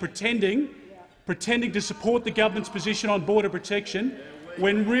candidates pretending to support the government's position on border protection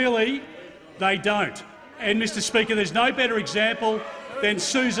when really they don't. And, Mr Speaker, there's no better example than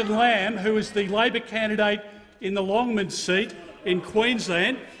Susan Lamb, who is the Labor candidate in the Longman seat in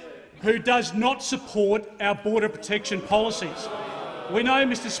Queensland, who does not support our border protection policies. We know,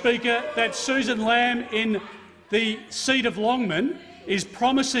 Mr Speaker, that Susan Lamb in the seat of Longman is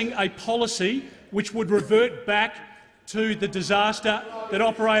promising a policy which would revert back to the disaster that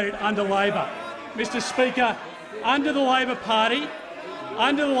operated under Labor. Mr Speaker, under the Labor Party,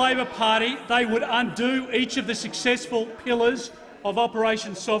 they would undo each of the successful pillars of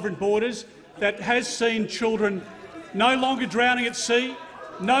Operation Sovereign Borders that has seen children no longer drowning at sea,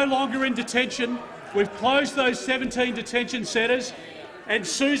 no longer in detention. We've closed those 17 detention centres, and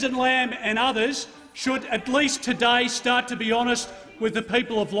Susan Lamb and others should at least today start to be honest with the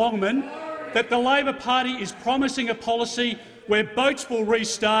people of Longman that the Labor Party is promising a policy where boats will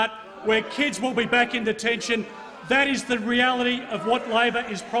restart, where kids will be back in detention. That is the reality of what Labor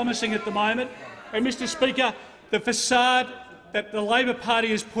is promising at the moment. And, Mr Speaker, the facade that the Labor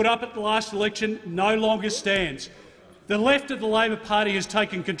Party has put up at the last election no longer stands. The left of the Labor Party has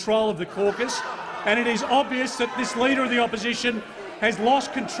taken control of the caucus, and it is obvious that this Leader of the Opposition has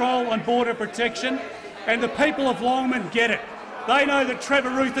lost control on border protection, and the people of Longman get it. They know that Trevor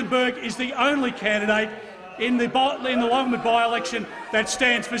Ruthenberg is the only candidate in the Longman by-election that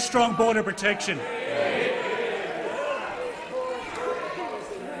stands for strong border protection.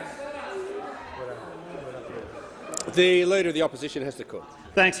 The Leader of the Opposition has the call.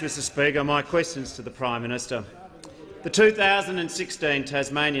 Thanks, Mr Speaker. My question is to the Prime Minister. The 2016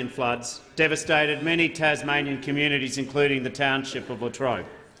 Tasmanian floods devastated many Tasmanian communities, including the township of Latrobe.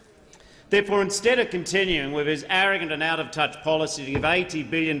 Therefore, instead of continuing with his arrogant and out-of-touch policy to give $80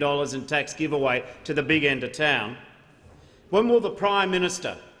 billion in tax giveaway to the big end of town, when will the Prime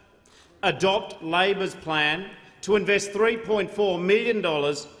Minister adopt Labor's plan to invest $3.4 million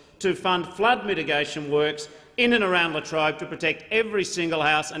to fund flood mitigation works in and around Latrobe to protect every single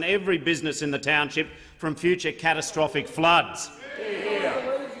house and every business in the township from future catastrophic floods?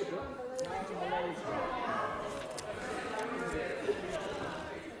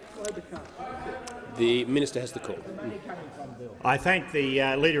 The Minister has the call. I thank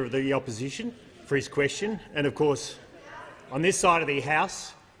the Leader of the Opposition for his question. And of course, on this side of the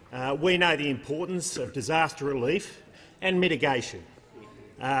House, we know the importance of disaster relief and mitigation.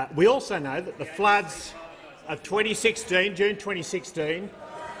 We also know that the floods of 2016, June 2016,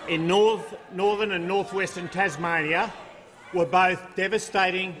 in northern and northwestern Tasmania were both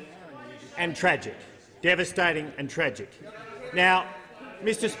devastating and tragic. Devastating and tragic. Now,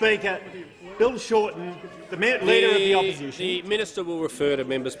 Mr Speaker, Bill Shorten, the Leader of the Opposition— The Minister will refer to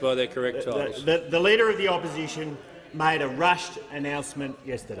members by their correct titles. The Leader of the Opposition made a rushed announcement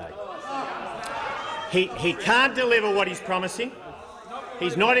yesterday. He can't deliver what he's promising.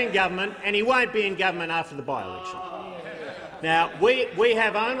 He's not in government, and he won't be in government after the by-election. Now, we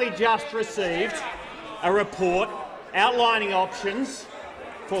have only just received a report outlining options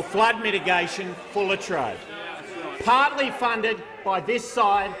for flood mitigation for Latrobe, partly funded by this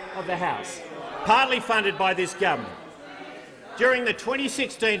side of the House, partly funded by this government. During the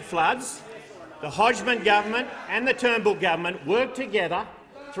 2016 floods, the Hodgman government and the Turnbull government worked together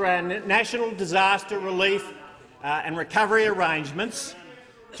through our national disaster relief and recovery arrangements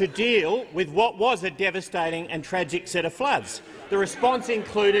to deal with what was a devastating and tragic set of floods. The response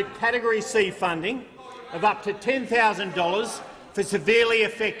included Category C funding of up to $10,000 for severely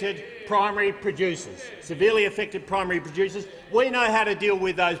affected primary producers. Severely affected primary producers. We know how to deal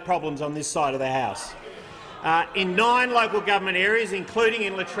with those problems on this side of the House. In 9 local government areas, including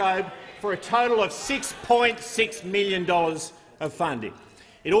in Latrobe, for a total of $6.6 million of funding.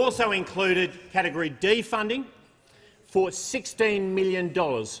 It also included Category D funding for $16 million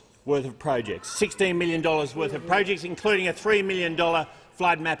worth of projects. $16 million worth of projects, including a $3 million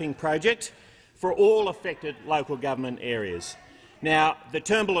flood mapping project for all affected local government areas. Now, the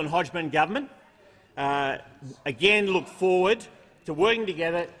Turnbull and Hodgman government again look forward to working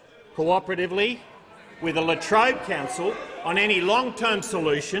together cooperatively with the Latrobe Council on any long-term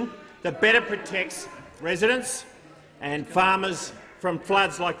solution that better protects residents and farmers from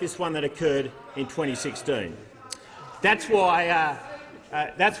floods like this one that occurred in 2016. That's why,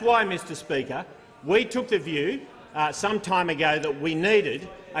 Mr Speaker, we took the view some time ago that we needed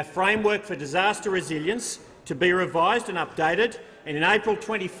a framework for disaster resilience to be revised and updated, and in April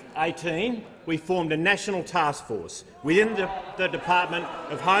 2018 we formed a national task force within the Department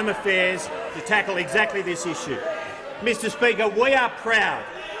of Home Affairs to tackle exactly this issue. Mr Speaker, we are proud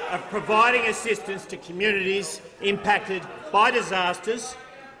of providing assistance to communities impacted by disasters.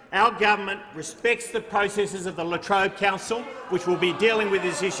 Our government respects the processes of the La Trobe Council, which will be dealing with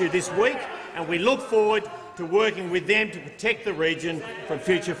this issue this week, and we look forward to working with them to protect the region from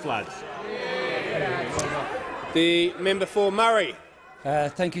future floods. The member for Murray.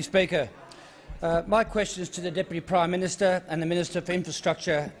 Thank you, Speaker. My question is to the Deputy Prime Minister and the Minister for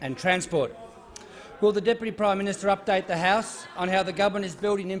Infrastructure and Transport. Will the Deputy Prime Minister update the House on how the government is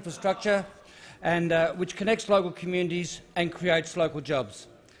building infrastructure and which connects local communities and creates local jobs?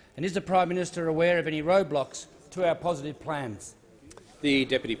 And is the Prime Minister aware of any roadblocks to our positive plans? The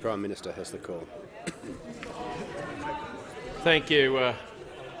Deputy Prime Minister has the call. Thank you.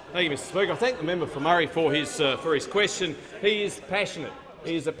 Thank you, Mr Speaker. I thank the member for Murray for his question. He is passionate.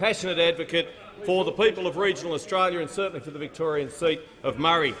 He is a passionate advocate for the people of regional Australia and certainly for the Victorian seat of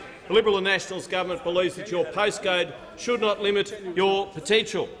Murray. The Liberal and Nationals government believes that your postcode should not limit your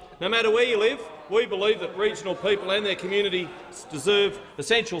potential. No matter where you live, we believe that regional people and their communities deserve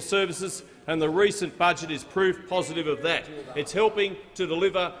essential services, and the recent budget is proof positive of that. It's helping to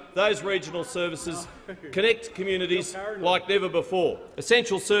deliver those regional services, connect communities like never before.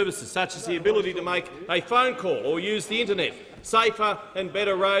 Essential services such as the ability to make a phone call or use the internet, safer and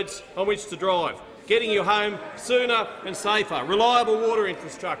better roads on which to drive, getting you home sooner and safer, reliable water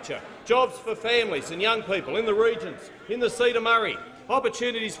infrastructure, jobs for families and young people in the regions, in the seat of Murray,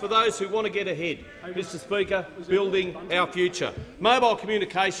 opportunities for those who want to get ahead. Mr Speaker, building our future. Mobile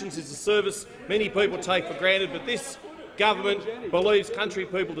communications is a service many people take for granted, but this government believes country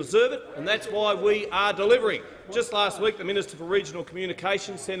people deserve it, and that's why we are delivering. Just last week, the Minister for Regional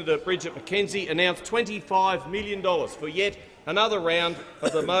Communications, Senator Bridget McKenzie, announced $25 million for yet another round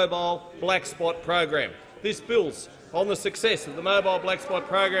of the Mobile Black Spot program. This builds on the success of the Mobile Black Spot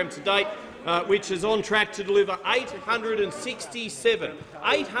program to date, which is on track to deliver 867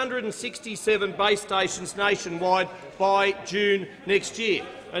 base stations nationwide by June next year.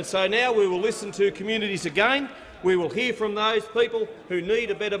 And so now we will listen to communities again. We will hear from those people who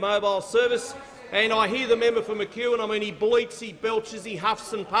need a better mobile service. And I hear the member for McEwen. I mean, he bleats, he belches, he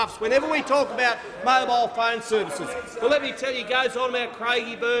huffs and puffs whenever we talk about mobile phone services. Well, let me tell you, he goes on about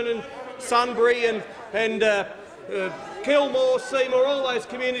Craigieburn and Sunbury and Kilmore, Seymour, all those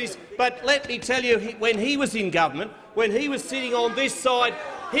communities. But let me tell you, when he was in government, when he was sitting on this side,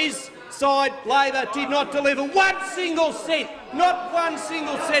 his side, Labor, did not deliver one single cent, not one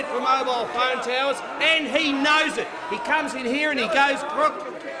single cent for mobile phone towers, and he knows it. He comes in here and he goes crook.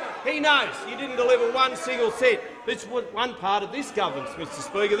 He knows you didn't deliver one single cent. This was one part of this government's, Mr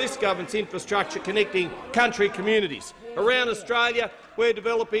Speaker, this government's infrastructure connecting country communities. Around Australia, we're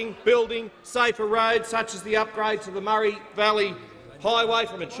developing, building safer roads, such as the upgrade to the Murray Valley Highway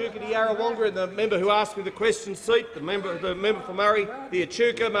from Echuca to Yarrawonga, and the member who asked me the question seat, the member for Murray, the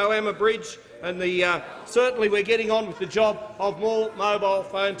Echuca-Moama Bridge, and certainly we're getting on with the job of more mobile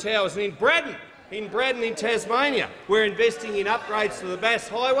phone towers. And in Braddon in Tasmania, we're investing in upgrades to the Bass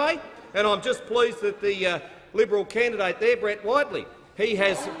Highway, and I'm just pleased that the Liberal candidate there, Brett Whiteley, he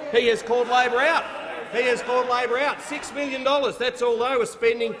has called Labor out. He has called Labor out. $6 million, that's all they were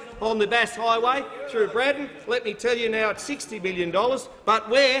spending on the Bass Highway through Braddon. Let me tell you now it's $60 million, but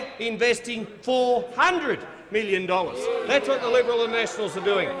we're investing $400 million. That's what the Liberal and Nationals are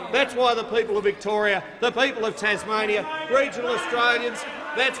doing. That's why the people of Victoria, the people of Tasmania, regional Australians,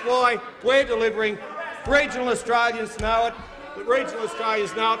 that's why we're delivering. Regional Australians know it. The regional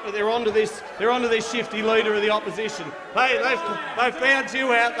Australians know it, but they're onto this shifty leader of the opposition. They've found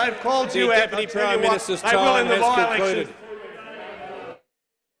you out. They've called you out. Deputy Prime Minister's they will in time the has by-election. concluded.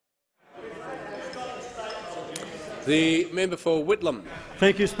 The member for Whitlam.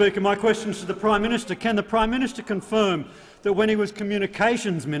 Thank you, Speaker. My question is to the Prime Minister. Can the Prime Minister confirm that when he was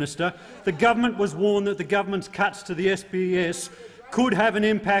Communications Minister, the government was warned that the government's cuts to the SBS could have an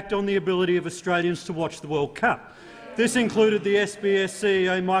impact on the ability of Australians to watch the World Cup? This included the SBS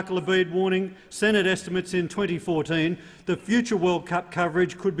CEO Michael Abid warning Senate estimates in 2014 that future World Cup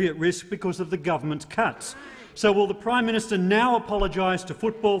coverage could be at risk because of the government's cuts. So will the Prime Minister now apologise to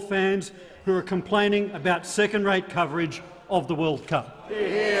football fans who are complaining about second-rate coverage of the World Cup?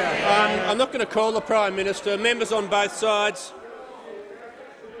 I'm not going to call the Prime Minister. Members on both sides,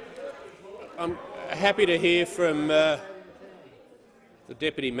 I'm happy to hear from the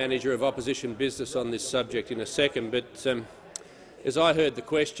Deputy Manager of Opposition Business on this subject in a second, but as I heard the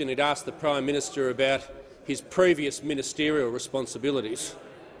question, it asked the Prime Minister about his previous ministerial responsibilities.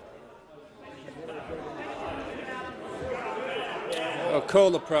 I'll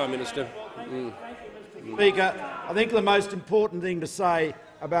call the Prime Minister. Speaker, I think the most important thing to say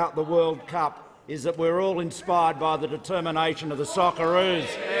about the World Cup is that we're all inspired by the determination of the Socceroos.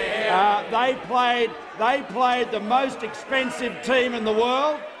 They played the most expensive team in the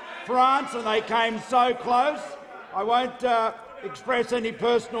world, France, and they came so close. I won't express any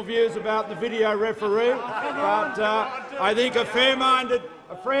personal views about the video referee, but I think a fair-minded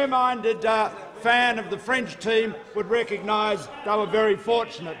fan of the French team would recognise they were very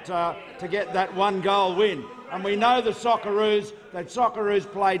fortunate to get that one-goal win. And we know the Socceroos, that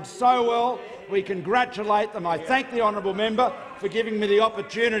Socceroos played so well. We congratulate them. I thank the honourable member for giving me the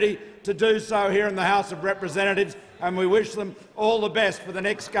opportunity to do so here in the House of Representatives, and we wish them all the best for the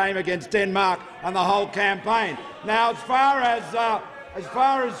next game against Denmark and the whole campaign. Now, as far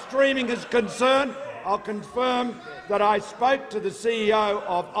as streaming is concerned, I'll confirm that I spoke to the CEO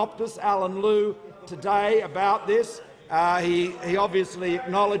of Optus, Alan Liu, today about this. He obviously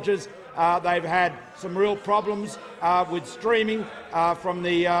acknowledges they've had some real problems with streaming from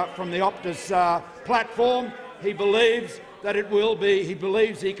the Optus platform. He believes that it will be. He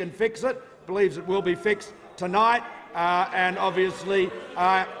believes he can fix it. Believes it will be fixed tonight. And obviously,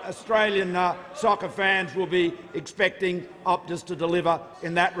 Australian soccer fans will be expecting Optus to deliver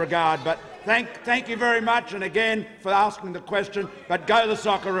in that regard. But thank you very much, and again for asking the question. But go the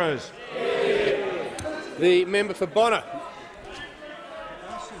Socceroos. The member for Bonner.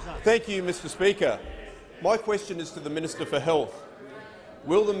 Thank you, Mr. Speaker. My question is to the Minister for Health.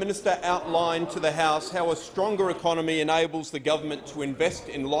 Will the minister outline to the House how a stronger economy enables the government to invest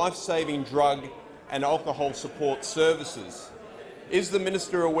in life-saving drug and alcohol support services? Is the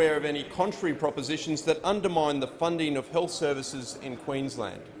minister aware of any contrary propositions that undermine the funding of health services in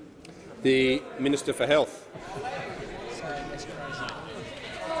Queensland? The Minister for Health.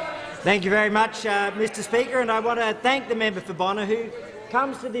 Thank you very much, Mr. Speaker, and I want to thank the member for Bonner, who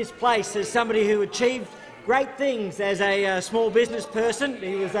comes to this place as somebody who achieved great things as a small business person.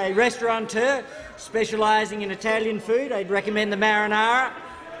 He was a restaurateur specialising in Italian food. I'd recommend the marinara.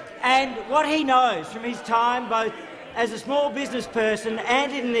 And what he knows from his time both as a small business person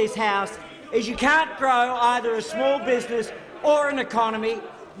and in this House is you can't grow either a small business or an economy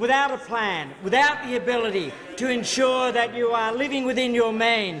without a plan, without the ability to ensure that you are living within your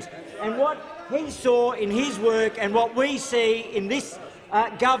means. And what he saw in his work and what we see in this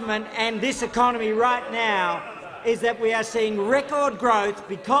government and this economy right now is that we are seeing record growth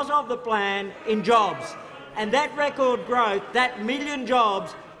because of the plan in jobs. And that record growth, that 1 million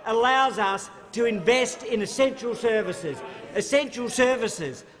jobs, allows us to invest in essential services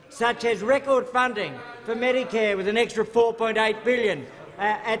such as record funding for Medicare with an extra $4.8 billion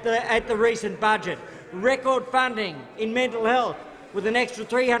at the recent budget, record funding in mental health with an extra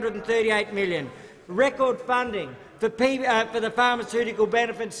 $338 million, record funding for the pharmaceutical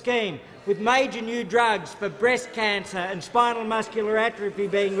benefit scheme, with major new drugs for breast cancer and spinal muscular atrophy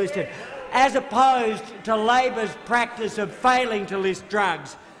being listed, as opposed to Labor's practice of failing to list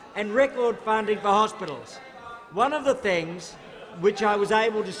drugs, and record funding for hospitals. One of the things which I was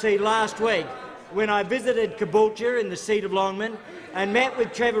able to see last week when I visited Caboolture in the seat of Longman and met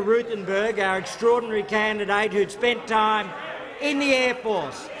with Trevor Ruthenberg, our extraordinary candidate who'd spent time in the Air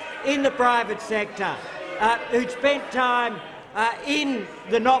Force, in the private sector, who'd spent time in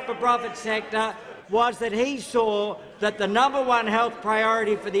the not-for-profit sector, was that he saw that the #1 health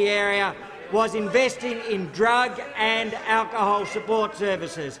priority for the area was investing in drug and alcohol support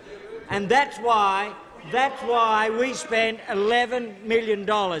services. And that's why we spent $11 million,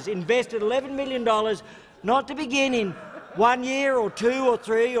 invested $11 million, not to begin in 1 year or 2 or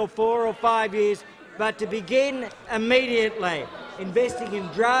 3 or 4 or 5 years, but to begin immediately investing in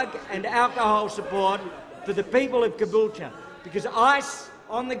drug and alcohol support for the people of Caboolture, because ICE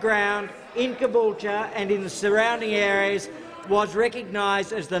on the ground in Caboolture and in the surrounding areas was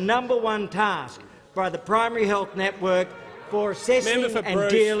recognised as the #1 task by the Primary Health Network for assessing and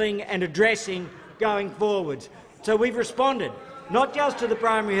dealing and addressing going forwards. So we've responded, not just to the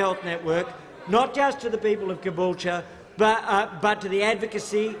Primary Health Network, not just to the people of Caboolture, but to the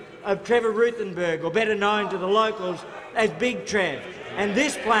advocacy of Trevor Ruthenberg, or better known to the locals as Big Trev. And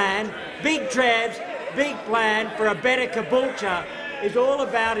this plan, Big Trev's big plan for a better Caboolture, is all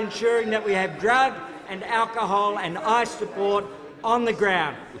about ensuring that we have drug and alcohol and ICE support on the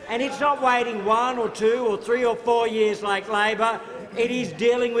ground. And it's not waiting 1 or 2 or 3 or 4 years like Labor. It is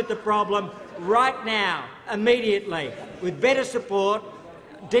dealing with the problem right now, immediately, with better support,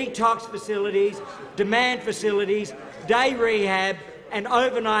 detox facilities, demand facilities, day rehab and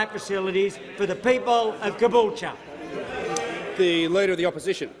overnight facilities for the people of Caboolture. The Leader of the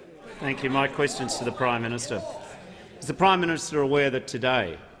Opposition. Thank you. My question is to the Prime Minister. Is the Prime Minister aware that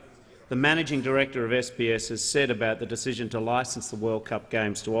today the Managing Director of SPS has said about the decision to licence the World Cup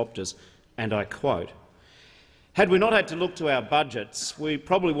Games to Optus, and I quote, "Had we not had to look to our budgets, we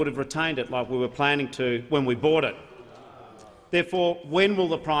probably would have retained it like we were planning to when we bought it." Therefore, when will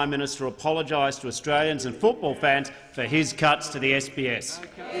the Prime Minister apologise to Australians and football fans for his cuts to the SPS?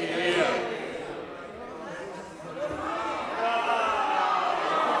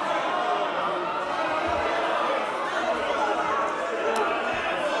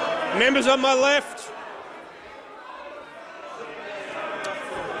 Members on my left.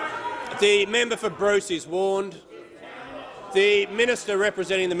 The member for Bruce is warned. The Minister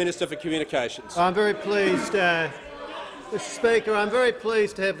representing the Minister for Communications. I'm very pleased, Mr Speaker. I'm very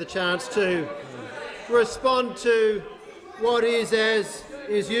pleased to have the chance to respond to what is, as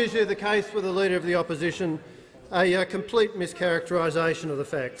is usually the case with the Leader of the Opposition, a complete mischaracterisation of the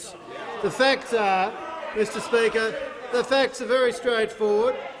facts. The facts are, Mr Speaker, the facts are very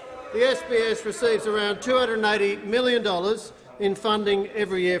straightforward. The SPS receives around $280 million in funding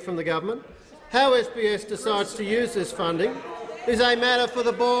every year from the government. How SPS decides to use this funding is a matter for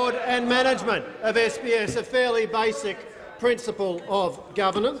the board and management of SPS, a fairly basic principle of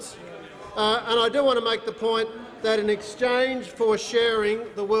governance. And I do want to make the point that in exchange for sharing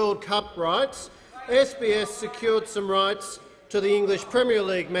the World Cup rights, SPS secured some rights to the English Premier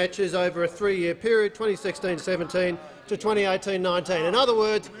League matches over a 3-year period, 2016-17 to 2018-19. In other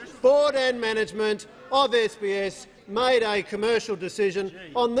words, board and management of SPS made a commercial decision.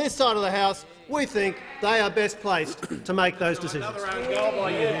 On this side of the House, we think they are best placed to make those decisions.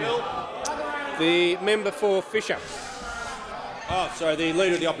 The member for Fisher. The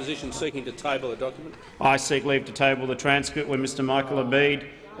Leader of the Opposition seeking to table a document. I seek leave to table the transcript where Mr Michael Abid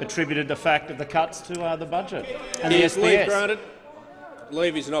attributed the fact of the cuts to the budget and the SPS. Leave granted.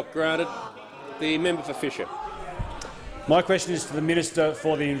 Leave is not granted. The member for Fisher. My question is to the Minister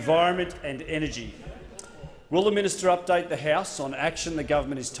for the Environment and Energy. Will the Minister update the House on action the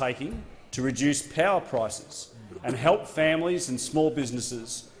government is taking to reduce power prices and help families and small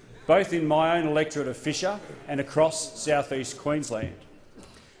businesses, both in my own electorate of Fisher and across south-east Queensland?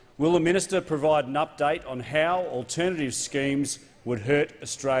 Will the Minister provide an update on how alternative schemes would hurt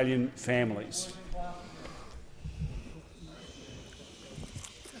Australian families?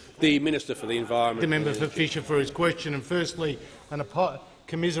 The Minister for the Environment. The member for Fisher for his question, and firstly,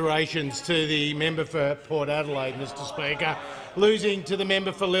 commiserations to the member for Port Adelaide, Mr Speaker. Losing to the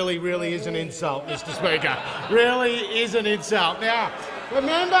member for Lilly really is an insult, Mr Speaker. Really is an insult. Now, the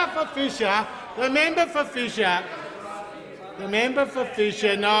member for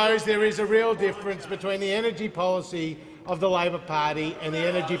Fisher knows there is a real difference between the energy policy of the Labor Party and the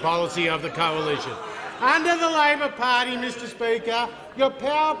energy policy of the coalition. Under the Labor Party, Mr Speaker, your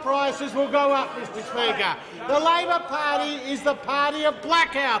power prices will go up, Mr Speaker. The Labor Party is the party of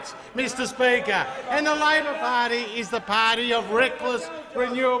blackouts, Mr Speaker, and the Labor Party is the party of reckless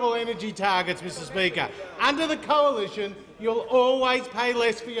renewable energy targets, Mr Speaker. Under the coalition, you'll always pay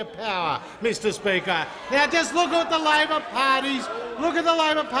less for your power, Mr Speaker. Now just look at the Labor Party's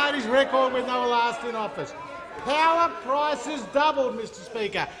record when they were last in office. Power prices doubled, Mr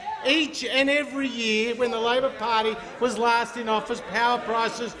Speaker. Each and every year when the Labor Party was last in office, power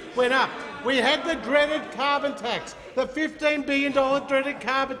prices went up. We had the dreaded carbon tax, the $15 billion dreaded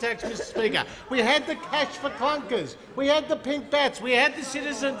carbon tax, Mr Speaker. We had the cash for clunkers. We had the pink bats. We had the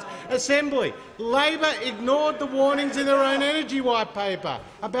Citizens' Assembly. Labor ignored the warnings in their own energy white paper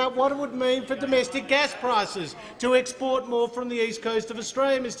about what it would mean for domestic gas prices to export more from the east coast of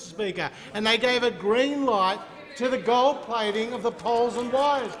Australia, Mr Speaker. And they gave a green light to the gold plating of the poles and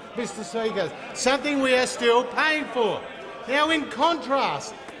wires, Mr Speaker, something we are still paying for. Now, in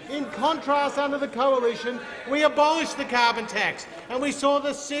contrast, under the coalition, we abolished the carbon tax and we saw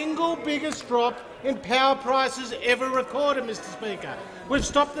the single biggest drop in power prices ever recorded, Mr Speaker. We've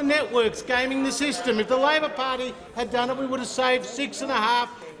stopped the networks gaming the system. If the Labor Party had done it, we would have saved $6.5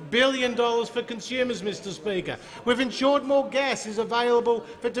 billion for consumers, Mr Speaker. We've ensured more gas is available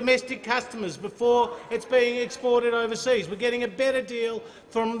for domestic customers before it's being exported overseas. We're getting a better deal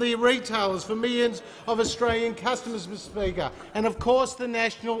from the retailers for millions of Australian customers, Mr Speaker. And of course the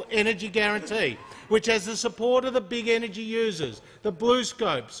National Energy Guarantee, which has the support of the big energy users, the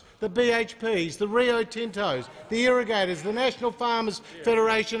BlueScopes, the BHPs, the Rio Tintos, the irrigators, the National Farmers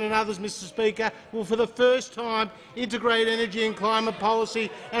Federation and others, Mr Speaker, will for the first time integrate energy and climate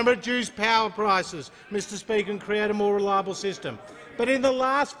policy and reduce power prices, Mr Speaker, and create a more reliable system. But in the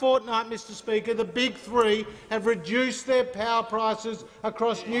last fortnight, Mr Speaker, the big three have reduced their power prices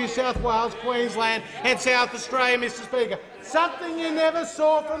across New South Wales, Queensland and South Australia, Mr Speaker. Something you never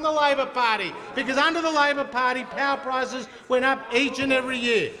saw from the Labor Party, because under the Labor Party, power prices went up each and every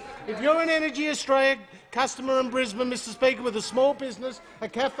year. If you're an Energy Australia customer in Brisbane, Mr Speaker, with a small business, a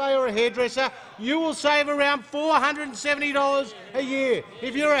cafe or a hairdresser, you will save around $470 a year.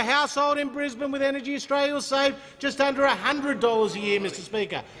 If you're a household in Brisbane with Energy Australia, you'll save just under $100 a year, Mr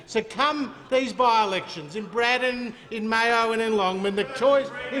Speaker. So come these by-elections in Braddon, in Mayo and in Longman, the choice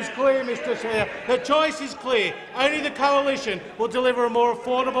is clear, Mr Speaker. The choice is clear. Only the coalition will deliver a more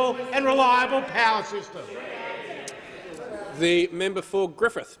affordable and reliable power system. The member for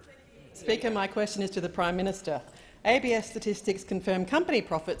Griffith. Speaker, my question is to the Prime Minister. ABS statistics confirm company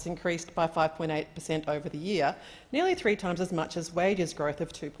profits increased by 5.8% over the year, nearly 3 times as much as wages growth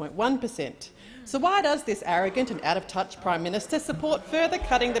of 2.1%. So why does this arrogant and out-of-touch Prime Minister support further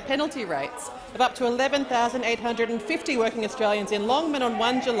cutting the penalty rates of up to 11,850 working Australians in Longman on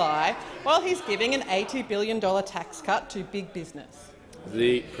 1 July, while he's giving an $80 billion tax cut to big business?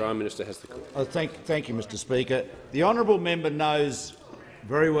 The Prime Minister has the call. Thank you, Mr Speaker. The honourable member knows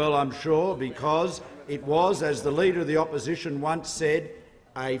very well, I'm sure, because it was, as the Leader of the Opposition once said,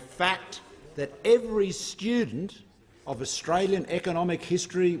 a fact that every student of Australian economic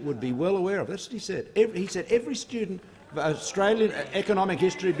history would be well aware of. That's what he said. He said every student of Australian economic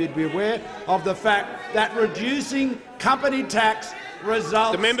history would be aware of the fact that reducing company tax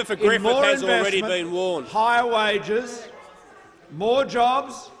results the member for Griffith in more has already investment, been warned. higher wages, more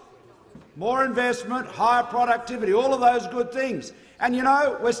jobs, more investment, higher productivity, all of those good things. And, you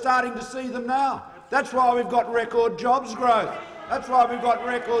know, we're starting to see them now. That's why we've got record jobs growth. That's why we've got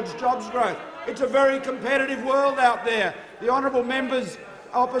record jobs growth. It's a very competitive world out there. The honourable members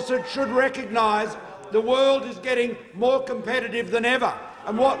opposite should recognise the world is getting more competitive than ever.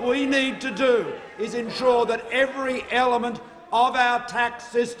 And what we need to do is ensure that every element of our tax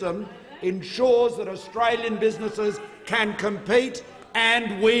system ensures that Australian businesses can compete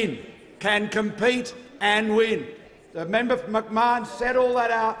and win. Can compete and win. The member for McMahon said all that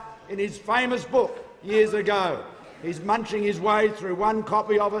out in his famous book years ago. He's munching his way through one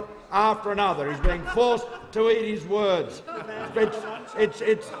copy of it after another. He's being forced to eat his words.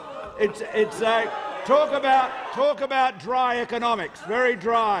 Talk about dry economics, very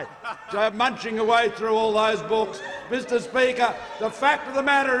dry. Munching away through all those books, Mr. Speaker. The fact of the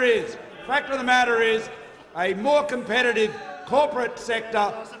matter is, a more competitive corporate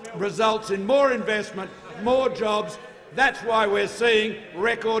sector results in more investment, more jobs. That's why we're seeing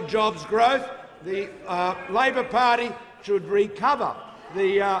record jobs growth. The Labor Party should recover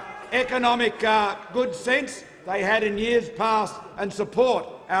the economic good sense they had in years past and support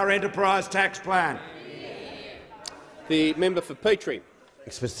our enterprise tax plan. The member for Petrie.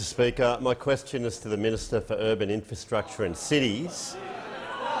 Thanks, Mr Speaker. My question is to the Minister for Urban Infrastructure and Cities.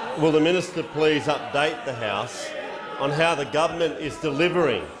 Will the minister please update the House on how the government is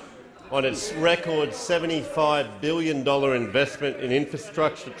delivering on its record $75 billion investment in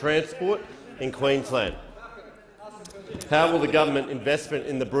infrastructure transport in Queensland? How will the government investment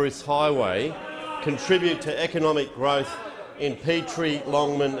in the Bruce Highway contribute to economic growth in Petrie,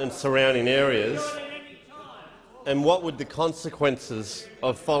 Longman and surrounding areas? And what would the consequences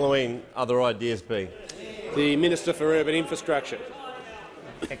of following other ideas be? The Minister for Urban Infrastructure.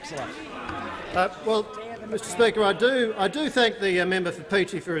 Excellent. Well, Mr Speaker, I do thank the member for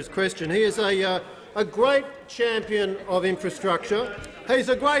Petrie for his question. He is a great champion of infrastructure. He's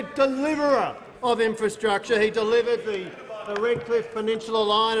a great deliverer of infrastructure. He delivered the Redcliffe Peninsula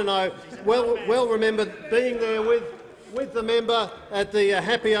line, and I well remember being there with the member at the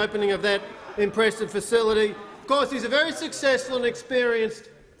happy opening of that impressive facility. Of course, he's a very successful and experienced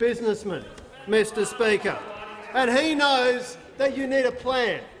businessman, Mr Speaker, and he knows that you need a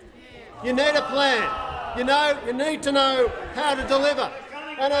plan. You need a plan. You need to know how to deliver.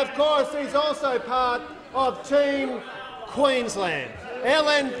 And of course, he's also part of Team Queensland,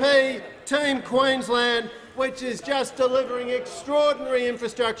 LNP Team Queensland, which is just delivering extraordinary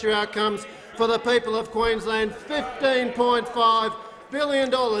infrastructure outcomes for the people of Queensland. $15.5 billion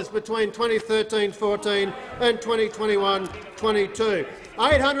between 2013-14 and 2021-22.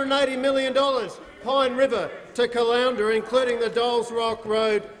 $880 million Pine River to Caloundra, including the Doles Rock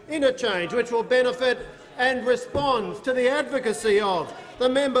Road interchange, which will benefit and responds to the advocacy of the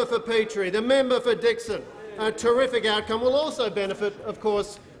member for Petrie, the member for Dixon. A terrific outcome will also benefit, of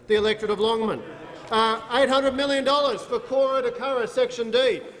course, the electorate of Longman. $800 million for Cora to Curra Section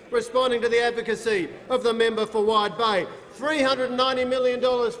D, responding to the advocacy of the member for Wide Bay. $390 million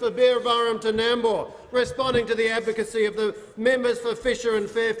for Beerburrum to Nambour, responding to the advocacy of the members for Fisher and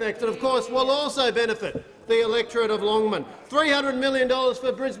Fairfax, and of course will also benefit the electorate of Longman. $300 million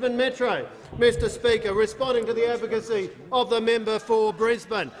for Brisbane Metro, Mr Speaker, responding to the advocacy of the member for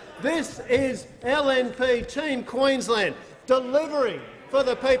Brisbane. This is LNP Team Queensland delivering for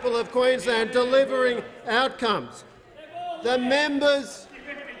the people of Queensland, delivering outcomes. The members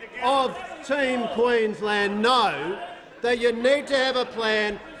of Team Queensland know that you need to have a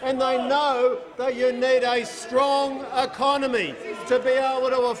plan, and they know that you need a strong economy to be able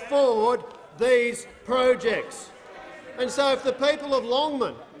to afford these projects. And so if the people of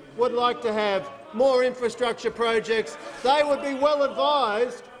Longman would like to have more infrastructure projects, they would be well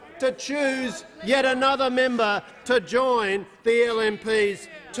advised to choose yet another member to join the LNP's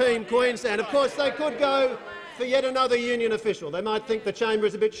Team Queensland. Of course, they could go for yet another union official. They might think the chamber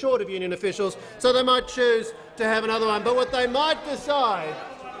is a bit short of union officials, so they might choose to have another one. But what they might decide,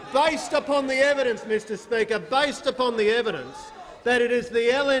 based upon the evidence, Mr Speaker, based upon the evidence, that it is the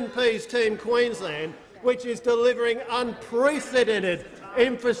LNP's Team Queensland which is delivering unprecedented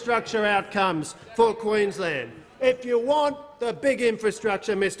infrastructure outcomes for Queensland. If you want the big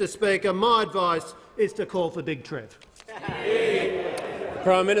infrastructure, Mr Speaker, my advice is to call for Big Trev.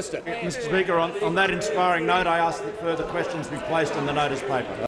 Prime Minister. Mr Speaker, on that inspiring note, I ask that further questions be placed on the notice paper.